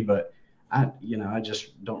occasionally, but I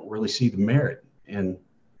just don't really see the merit. And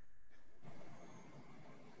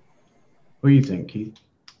What do you think, Keith?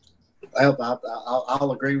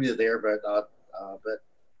 I'll agree with you there, but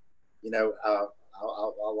you know,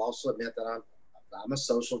 I'll also admit that I'm a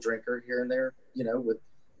social drinker here and there. You know, with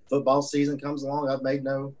football season comes along, I've made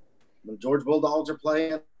when Georgia Bulldogs are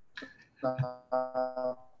playing.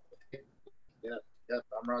 Yeah,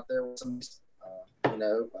 I'm right there with some. You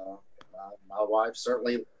know, my wife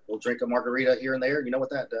certainly will drink a margarita here and there. You know what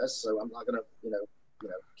that does. So I'm not gonna,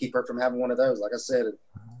 keep her from having one of those. Like I said, it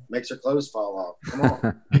makes her clothes fall off. Come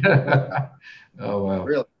on. Oh wow.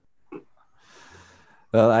 Really.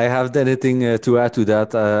 Well, I haven't anything to add to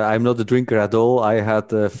that. I'm not a drinker at all. I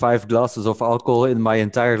had 5 glasses of alcohol in my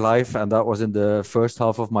entire life, and that was in the first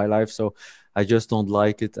half of my life. So I just don't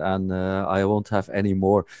like it, and I won't have any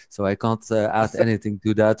more. So I can't add anything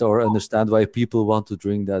to that or understand why people want to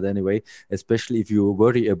drink that anyway, especially if you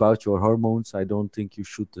worry about your hormones. I don't think you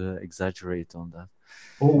should exaggerate on that.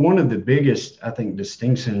 Well, one of the biggest, I think,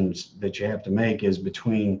 distinctions that you have to make is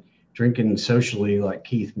between drinking socially, like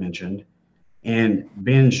Keith mentioned, and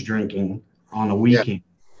binge drinking on a weekend.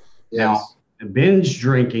 Yeah. Yes. Now, binge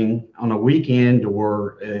drinking on a weekend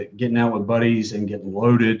or getting out with buddies and getting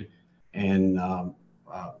loaded and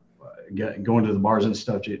going to the bars and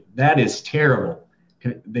stuff, that is terrible.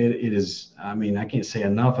 It is, I mean, I can't say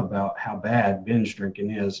enough about how bad binge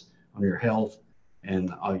drinking is on your health and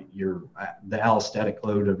the allostatic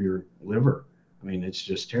load of your liver. I mean, it's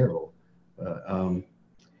just terrible.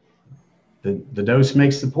 The dose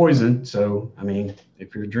makes the poison. So, I mean,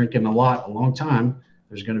 if you're drinking a long time,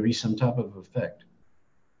 there's going to be some type of effect.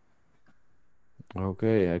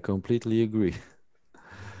 Okay, I completely agree.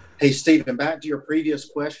 Hey, Stephen, back to your previous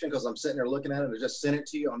question, because I'm sitting there looking at it. I just sent it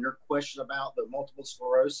to you on your question about the multiple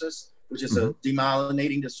sclerosis, which is a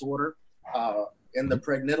demyelinating disorder. In the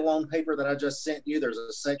pregnenolone paper that I just sent you, there's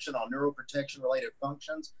a section on neuroprotection-related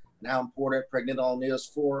functions and how important pregnenolone is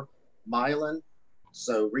for myelin.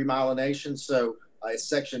 So remyelination. So it's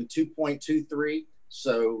section 2.23.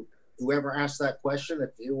 So whoever asked that question, if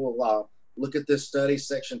you will look at this study,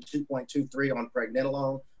 section 2.23 on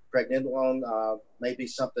pregnenolone. Pregnenolone may be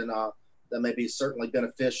something that may be certainly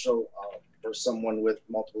beneficial for someone with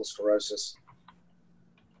multiple sclerosis.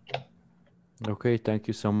 Okay, thank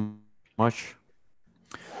you so much.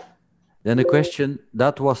 Then a question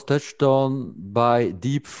that was touched on by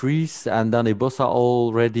Deep Freeze, and Danny Bossa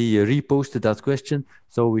already reposted that question,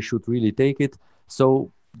 so we should really take it.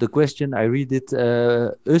 So the question, I read it,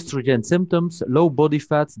 estrogen symptoms, low body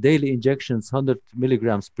fat, daily injections, 100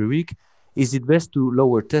 milligrams per week. Is it best to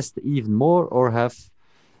lower test even more or have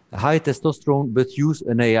high testosterone but use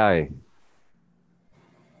an AI?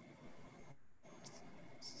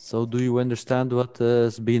 So do you understand what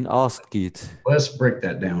has been asked, Keith? Let's break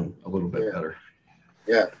that down a little bit better.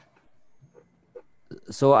 Yeah.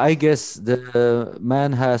 So I guess the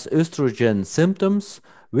man has estrogen symptoms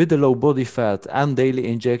with a low body fat and daily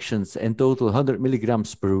injections, in total 100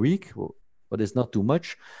 milligrams per week, but it's not too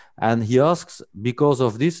much. And he asks, because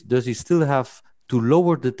of this, does he still have to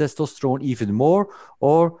lower the testosterone even more,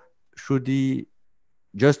 or should he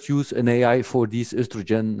just use an AI for these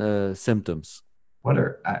estrogen symptoms?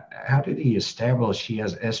 How did he establish he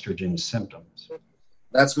has estrogen symptoms?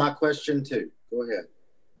 That's my question too. Go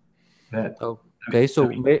ahead. Okay,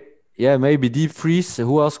 so maybe Deep Freeze,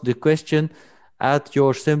 who asked the question, add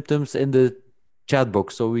your symptoms in the chat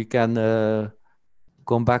box so we can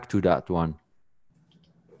come back to that one.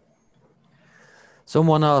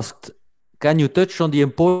 Someone asked, can you touch on the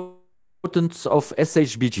importance of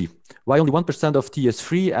SHBG? Why only 1% of T is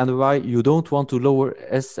free and why you don't want to lower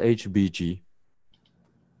SHBG?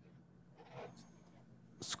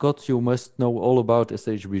 Scott, you must know all about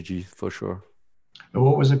SHBG for sure.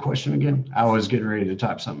 What was the question again? I was getting ready to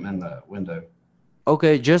type something in the window.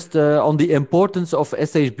 Okay, just on the importance of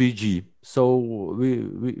SHBG. So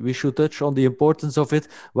we should touch on the importance of it,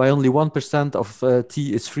 why only 1% of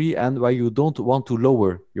T is free and why you don't want to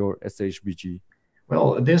lower your SHBG.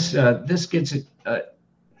 Well, this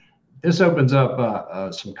opens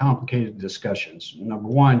up some complicated discussions. Number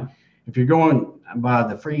one, if you're going by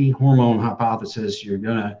the free hormone hypothesis, you're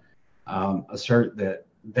going to assert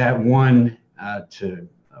that 1 to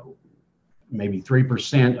maybe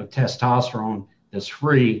 3% of testosterone that's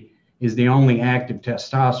free is the only active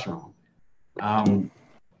testosterone.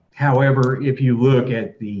 However, if you look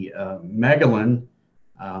at the megalin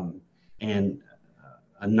and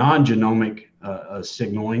a non-genomic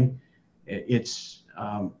signaling,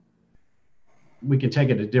 we can take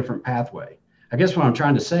it a different pathway. I guess what I'm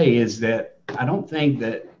trying to say is that I don't think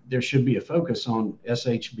that there should be a focus on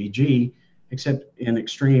SHBG except in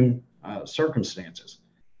extreme circumstances.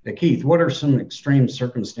 Now, Keith, what are some extreme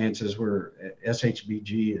circumstances where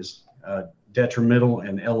SHBG is detrimental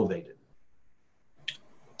and elevated?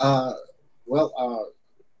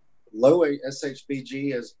 Low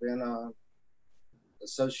SHBG has been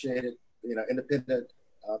associated, independent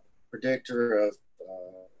predictor of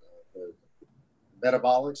the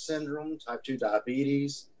metabolic syndrome, type 2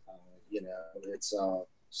 diabetes. It's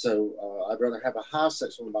so I'd rather have a high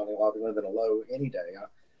sexual body globulin than a low any day.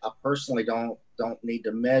 I personally don't need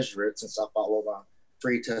to measure it since I follow my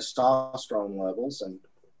free testosterone levels, and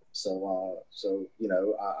so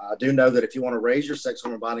I do know that if you want to raise your sex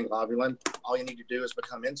hormone binding globulin, all you need to do is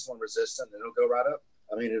become insulin resistant, and it'll go right up.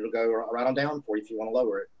 I mean, it'll go right on down for you if you want to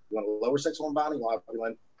lower it. You want to lower sex hormone binding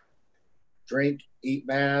globulin, drink, eat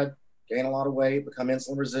bad, gain a lot of weight, become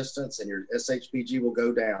insulin resistant, and your SHBG will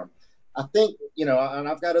go down. I think, and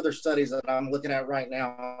I've got other studies that I'm looking at right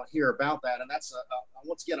now here about that, and that's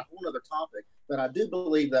once again a whole other topic. But I do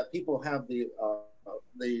believe that people have the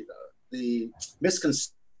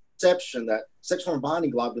misconception that sex hormone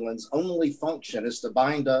binding globulin's only function is to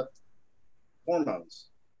bind up hormones.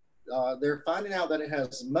 They're finding out that it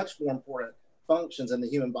has much more important functions in the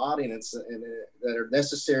human body, and that are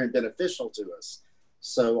necessary and beneficial to us.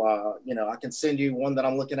 So, I can send you one that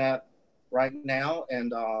I'm looking at right now,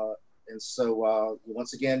 and so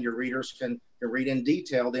once again, your readers can read in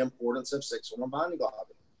detail the importance of sex hormone binding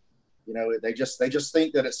globulin. They just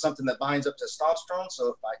think that it's something that binds up testosterone. So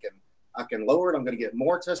if I can lower it, I'm going to get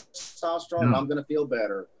more testosterone, and I'm going to feel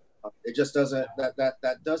better. It just doesn't.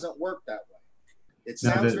 That doesn't work that way. It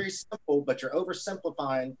sounds very simple, but you're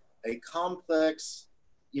oversimplifying a complex,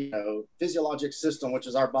 physiologic system, which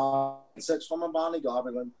is our body. Sex hormone binding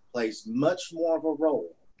globulin plays much more of a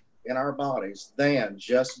role in our bodies than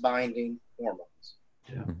just binding hormones.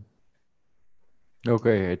 Yeah.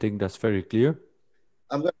 Okay, I think that's very clear.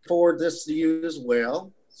 I'm going to forward this to you as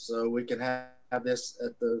well, so we can have this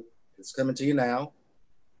it's coming to you now.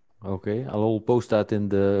 Okay, I'll post that in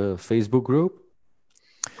the Facebook group.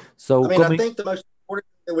 So I think the most important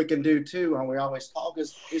thing that we can do too, and we always talk,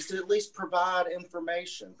 is to at least provide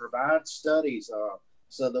information, provide studies,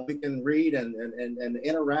 so that we can read and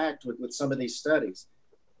interact with some of these studies.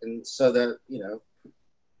 And so that,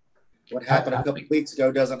 what happened a couple of weeks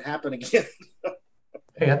ago doesn't happen again.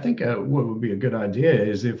 Hey, I think what would be a good idea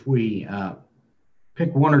is if we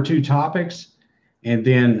pick one or two topics and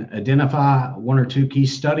then identify one or two key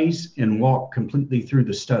studies and walk completely through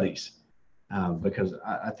the studies, because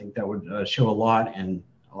I think that would show a lot, and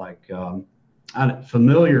I'd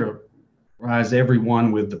familiarize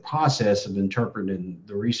everyone with the process of interpreting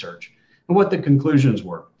the research and what the conclusions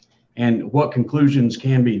were, and what conclusions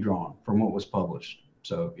can be drawn from what was published.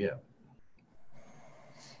 So, yeah.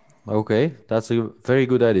 Okay, that's a very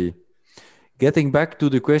good idea. Getting back to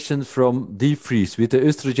the question from Deep Freeze with the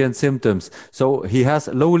estrogen symptoms. So he has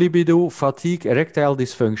low libido, fatigue, erectile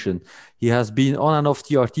dysfunction. He has been on and off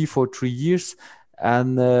TRT for 3 years.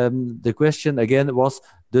 And the question again was,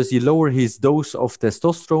 does he lower his dose of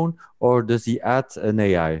testosterone or does he add an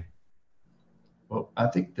AI? Well, I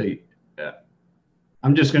think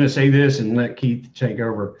I'm just going to say this and let Keith take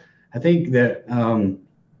over. I think that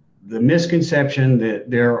the misconception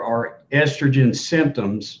that there are estrogen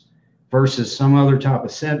symptoms versus some other type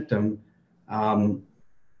of symptom,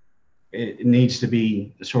 it needs to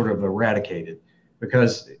be sort of eradicated,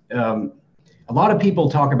 because a lot of people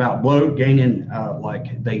talk about gaining,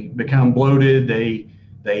 like they become bloated,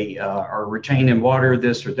 they are retaining water,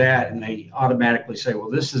 this or that, and they automatically say, well,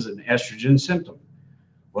 this is an estrogen symptom.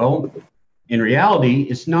 Well, in reality,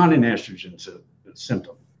 it's not an estrogen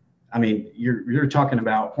symptom. I mean, you're talking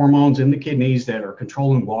about hormones in the kidneys that are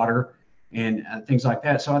controlling water and things like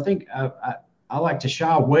that. So I think I like to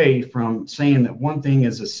shy away from saying that one thing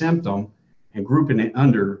is a symptom and grouping it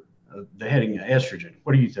under the heading of estrogen.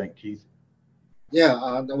 What do you think, Keith? Yeah,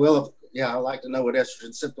 I like to know what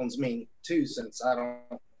estrogen symptoms mean too, since I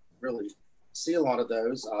don't really see a lot of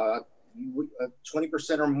those.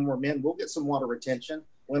 20% or more men will get some water retention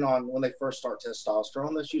when they first start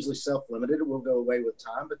testosterone. That's usually self-limited. It will go away with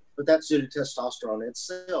time, but that's due to testosterone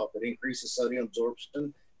itself. It increases sodium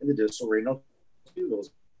absorption in the distal renal tubules,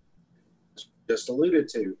 just alluded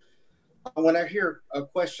to. When I hear a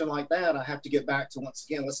question like that, I have to get back to, once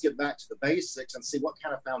again, let's get back to the basics and see what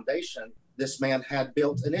kind of foundation this man had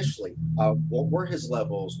built initially. What were his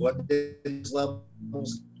levels? What did his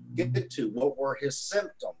levels get to? What were his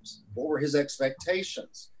symptoms? What were his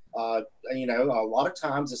expectations? A lot of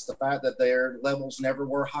times it's the fact that their levels never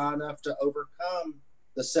were high enough to overcome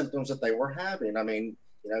the symptoms that they were having. I mean,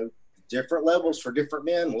 different levels for different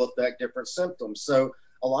men will affect different symptoms. So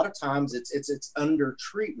a lot of times it's under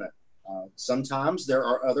treatment. Sometimes there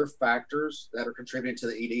are other factors that are contributing to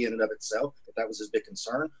the ED in and of itself, but that was his big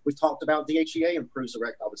concern. We've talked about DHEA improves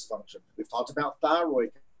erectile dysfunction. We've talked about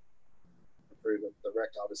thyroid improve the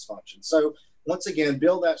erectile dysfunction. So once again,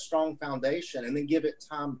 build that strong foundation and then give it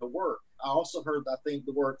time to work. I also heard, I think,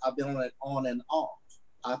 the word I've been on it on and off.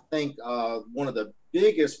 I think one of the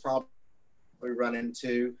biggest problems we run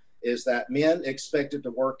into is that men expected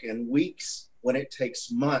to work in weeks when it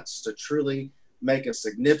takes months to truly make a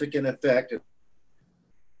significant effect. You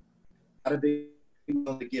got to be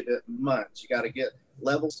able to give it months. You got to get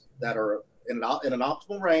levels that are in an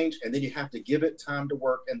optimal range, and then you have to give it time to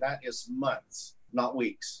work, and that is months, not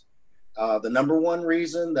weeks. The number one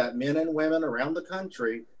reason that men and women around the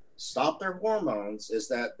country stop their hormones is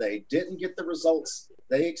that they didn't get the results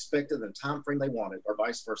they expected in the time frame they wanted, or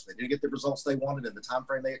vice versa. They didn't get the results they wanted in the time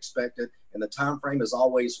frame they expected, and the time frame is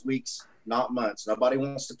always weeks, not months. Nobody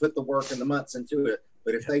wants to put the work and the months into it,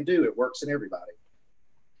 but if they do, it works in everybody.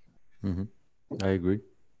 Mm-hmm. I agree.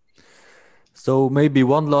 So maybe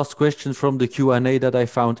one last question from the Q&A that I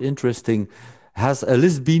found interesting. Has a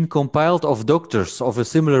list been compiled of doctors of a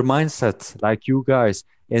similar mindset like you guys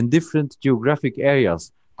in different geographic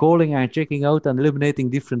areas? Calling and checking out and eliminating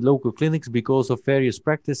different local clinics because of various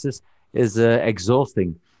practices is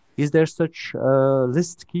exhausting. Is there such a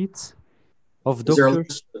list, Keith, of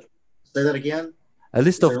doctors? Say that again? A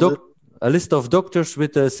list of doctors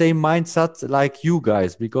with the same mindset like you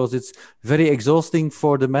guys, because it's very exhausting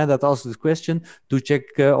for the man that asks the question to check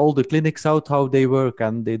all the clinics out, how they work,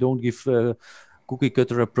 and they don't give cookie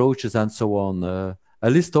cutter approaches and so on. A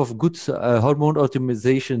list of good hormone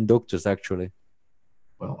optimization doctors, actually.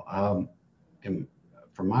 Well,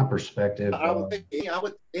 from my perspective, I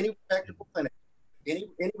would any respectable clinic,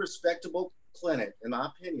 any respectable clinic, in my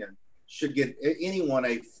opinion, should give anyone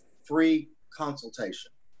a free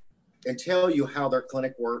consultation and tell you how their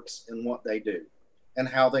clinic works and what they do and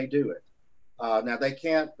how they do it. Now they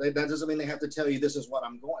can't, that doesn't mean they have to tell you this is what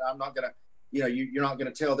I'm not going to, you're not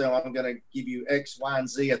going to tell them I'm going to give you X, Y, and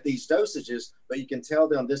Z at these dosages, but you can tell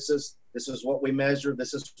them this is what we measure.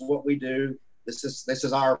 This is what we do. This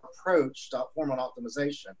is our approach to hormone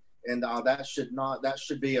optimization. And that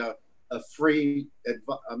should be a free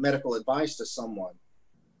medical advice to someone.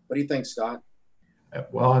 What do you think, Scott?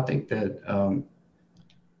 Well, I think that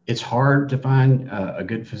it's hard to find a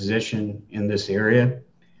good physician in this area,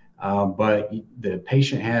 but the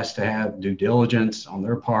patient has to have due diligence on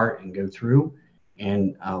their part and go through.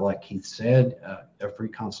 And like Keith said, a free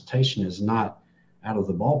consultation is not out of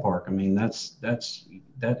the ballpark. I mean,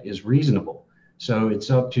 that is reasonable. So it's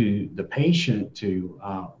up to the patient to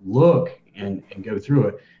look and go through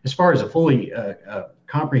it. As far as a fully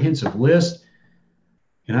comprehensive list,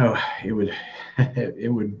 it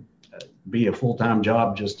would be a full-time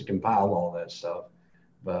job just to compile all that stuff.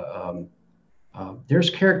 But there's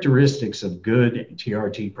characteristics of good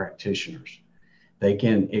TRT practitioners. They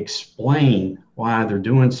can explain why they're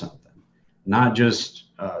doing something, not just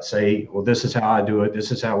say, well, this is how I do it.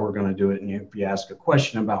 This is how we're going to do it. And if you ask a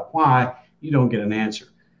question about why, you don't get an answer.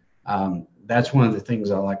 That's one of the things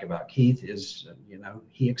I like about Keith is,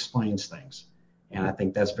 he explains things. And I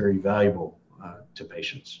think that's very valuable to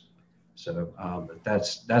patients. So but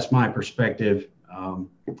that's my perspective. I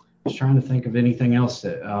was trying to think of anything else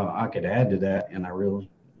that I could add to that. And I really,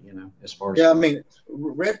 as far as. Yeah, I mean,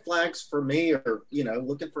 red flags for me are,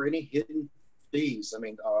 looking for any hidden fees. I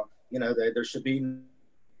mean, there should be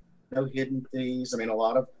no hidden fees. I mean, a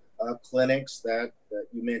lot of clinics that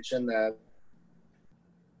you mentioned that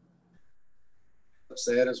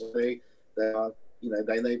said is they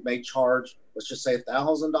may charge, let's just say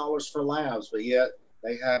 $1,000 for labs, but yet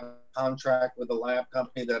they have a contract with a lab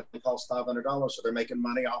company that costs $500, so they're making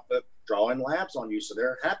money off of drawing labs on you. So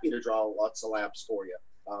they're happy to draw lots of labs for you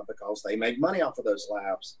because they make money off of those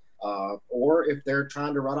labs. Or if they're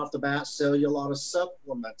trying to right off the bat sell you a lot of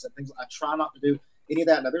supplements and things. I try not to do any of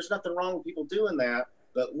that. Now, there's nothing wrong with people doing that,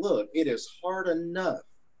 but look, it is hard enough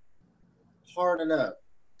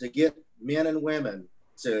to get men and women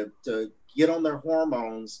to get on their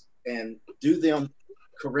hormones and do them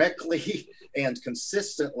correctly and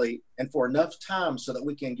consistently and for enough time so that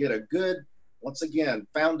we can get a good, once again,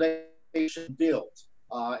 foundation built.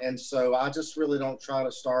 And so I just really don't try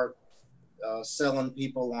to start selling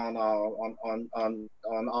people on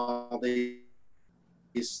all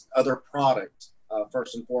these other products.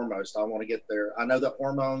 First and foremost, I want to get there. I know that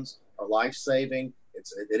hormones are life-saving.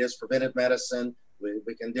 It is preventive medicine.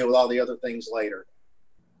 We can deal with all the other things later.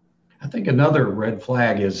 I think another red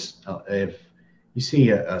flag is if you see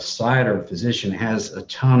a site or a physician has a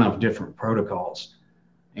ton of different protocols,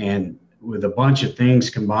 and with a bunch of things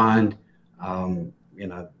combined,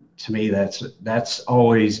 to me, that's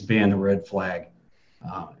always been a red flag.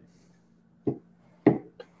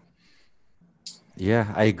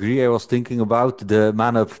 Yeah, I agree. I was thinking about the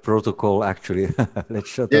Man Up protocol, actually. Let's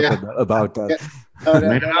shut up about that. Oh,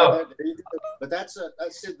 no, but that's it.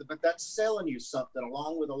 But that's selling you something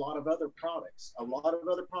along with a lot of other products. A lot of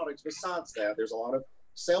other products besides that. There's a lot of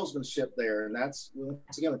salesmanship there, and that's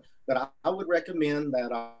once again. But I would recommend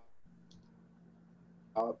that.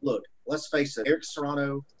 Look, let's face it. Eric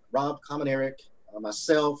Serrano, Rob Common-Eric,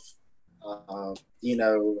 myself. You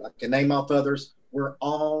know, I can name off others. We're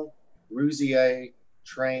all Rousier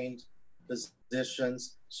trained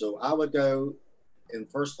physicians. So I would go in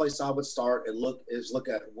first place. I would start and look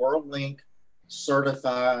at WorldLink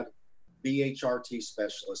certified BHRT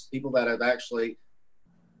specialists, people that have actually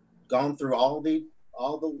gone through all the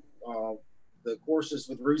courses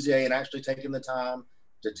with Rousier and actually taken the time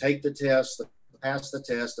to take the test, to pass the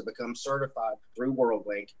test, to become certified through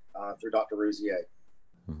WorldLink through Dr. Rousier.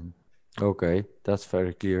 Mm-hmm. Okay, that's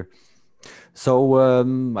very clear. So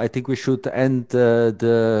I think we should end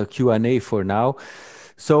the Q&A for now.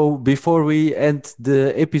 So before we end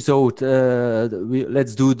the episode,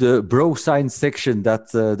 let's do the bro science section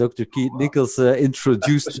that Dr. Keith Nichols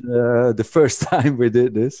introduced the first time we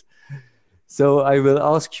did this. So I will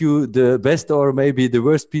ask you the best or maybe the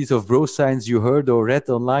worst piece of bro science you heard or read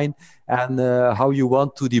online, and how you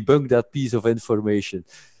want to debunk that piece of information.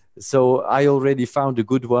 So I already found a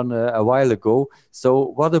good one a while ago. So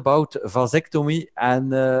what about vasectomy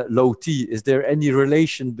and low T? Is there any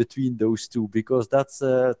relation between those two? Because that's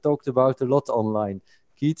talked about a lot online.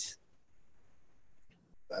 Keith?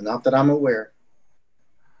 Not that I'm aware.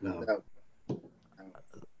 No.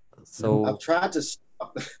 So I've tried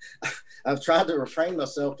to refrain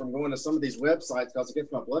myself from going to some of these websites because it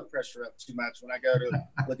gets my blood pressure up too much when I go to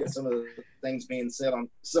look at some of the things being said on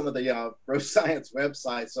some of the bro science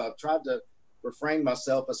websites. So I've tried to refrain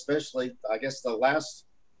myself, especially, I guess the last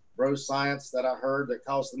bro science that I heard that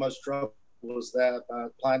caused the most trouble was that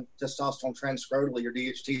applying testosterone transscrotally, your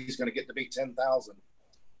DHT is going to get to be 10,000.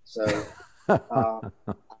 So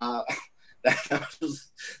that's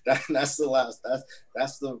the last.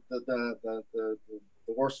 That's the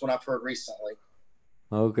worst one I've heard recently.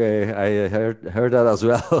 Okay, I heard that as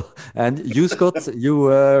well. And you, Scott, you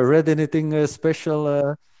read anything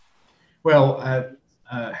special? Well, I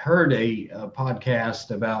heard a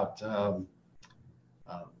podcast about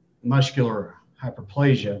muscular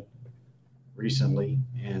hyperplasia recently,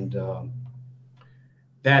 and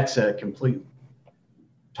that's a complete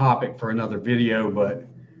topic for another video. But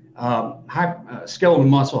skeletal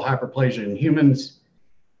muscle hyperplasia in humans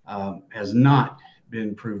has not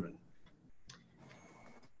been proven.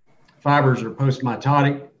 Fibers are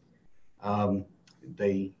post-mitotic.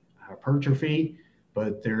 They hypertrophy,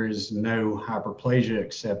 but there is no hyperplasia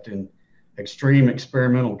except in extreme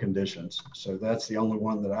experimental conditions. So that's the only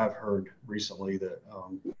one that I've heard recently that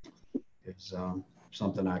is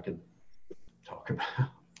something I could talk about.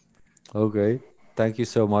 Okay. Thank you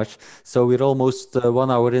so much. So we're almost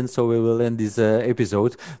 1 hour in, so we will end this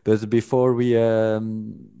episode. But before we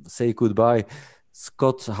say goodbye,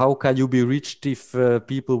 Scott, how can you be reached if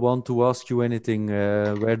people want to ask you anything?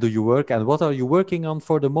 Where do you work, and what are you working on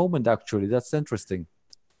for the moment, actually? That's interesting.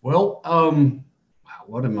 Well,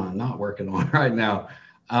 what am I not working on right now?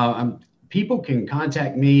 People can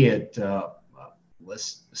contact me at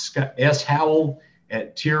S. Howell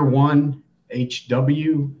at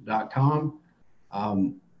tier1hw.com.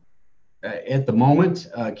 At the moment,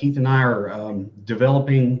 Keith and I are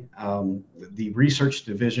developing the research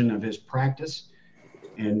division of his practice,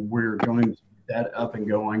 and we're going to get that up and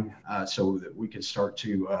going so that we can start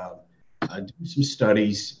to do some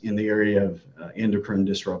studies in the area of endocrine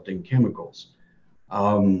disrupting chemicals.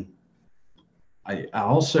 I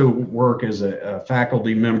also work as a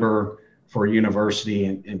faculty member for a university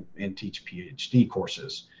and teach PhD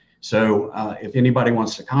courses. So if anybody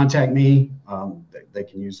wants to contact me, they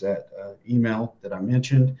can use that email that I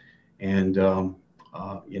mentioned. And,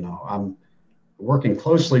 I'm working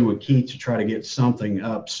closely with Keith to try to get something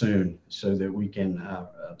up soon so that we can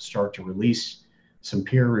start to release some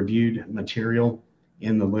peer-reviewed material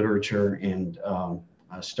in the literature and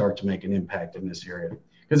start to make an impact in this area.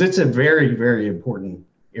 Because it's a very, very important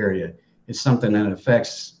area. It's something that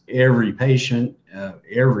affects every patient.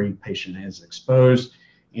 Every patient is exposed.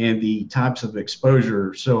 And the types of exposure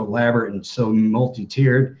are so elaborate and so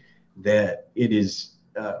multi-tiered that it is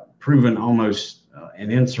proven almost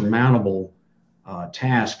an insurmountable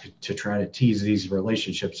task to try to tease these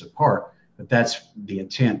relationships apart. But that's the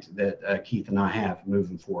intent that Keith and I have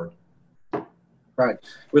moving forward. Right.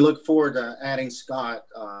 We look forward to adding Scott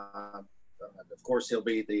of course, he'll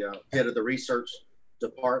be the head of the research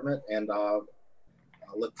department, and I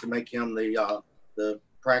look to make him the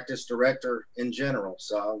practice director in general.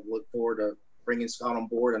 So I look forward to bringing Scott on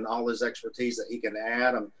board and all his expertise that he can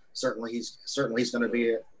add. And certainly he's going to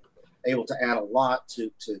be able to add a lot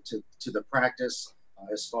to the practice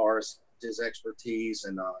as far as his expertise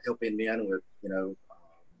and helping men with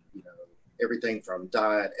everything from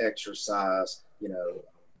diet, exercise,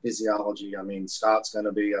 physiology. I mean, Scott's going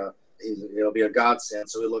to be he'll be a godsend.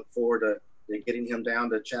 So we look forward to getting him down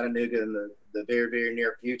to Chattanooga in the very, very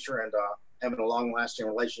near future, and having a long-lasting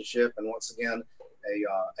relationship. And once again,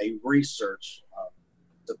 a research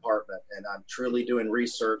department, and I'm truly doing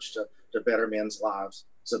research to better men's lives,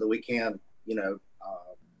 so that we can,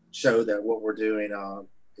 show that what we're doing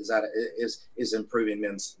is improving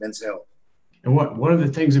men's health. And one of the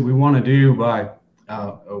things that we want to do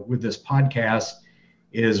with this podcast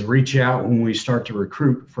is reach out when we start to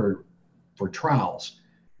recruit for trials,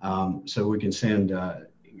 so we can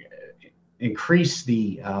increase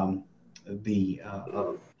the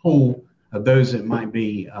pool of those that might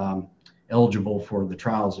be eligible for the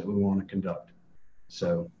trials that we want to conduct.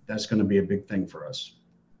 So that's going to be a big thing for us.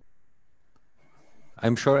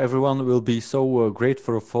 I'm sure everyone will be so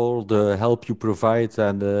grateful for the help you provide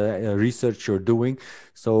and the research you're doing.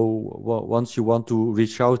 So once you want to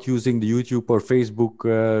reach out using the YouTube or Facebook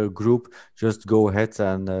group, just go ahead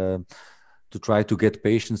and to try to get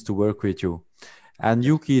patients to work with you. And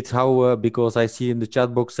you, Keith, how, because I see in the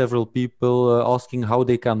chat box several people asking how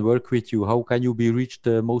they can work with you. How can you be reached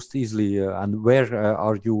most easily, and where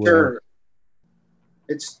are you? Sure.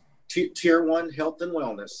 It's Tier 1 Health and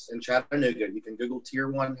Wellness in Chattanooga. You can Google Tier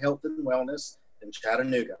 1 Health and Wellness in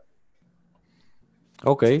Chattanooga.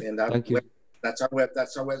 Okay, and thank you. That's our web.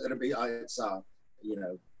 It'll be So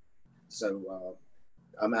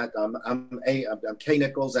I'm K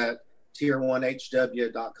Nichols at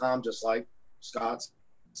tier1hw.com, just like Scott's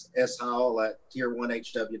S Howell at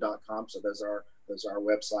tier1hw.com. So those are our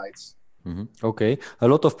websites. Mm-hmm. Okay, a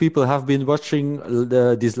lot of people have been watching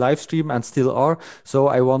this live stream and still are. So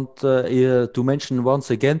I want to mention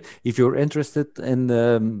once again, if you're interested in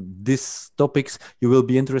these topics, you will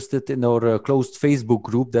be interested in our closed Facebook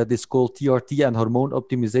group that is called TRT and Hormone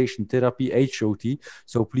Optimization Therapy HOT.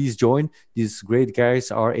 So please join. These great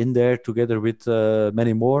guys are in there together with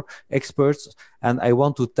many more experts. And I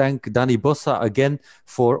want to thank Danny Bossa again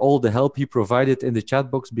for all the help he provided in the chat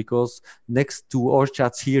box, because next to our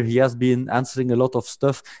chats here, he has been answering a lot of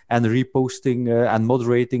stuff and reposting and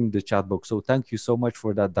moderating the chat box. So thank you so much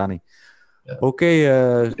for that, Danny. Yeah.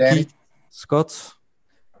 Okay, Keith, Scott,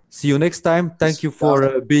 see you next time. Thank you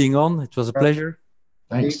for being on. It was a pleasure.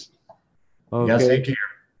 Thanks. Okay. Yes, take care.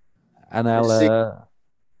 And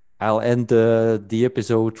I'll end the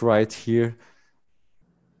episode right here.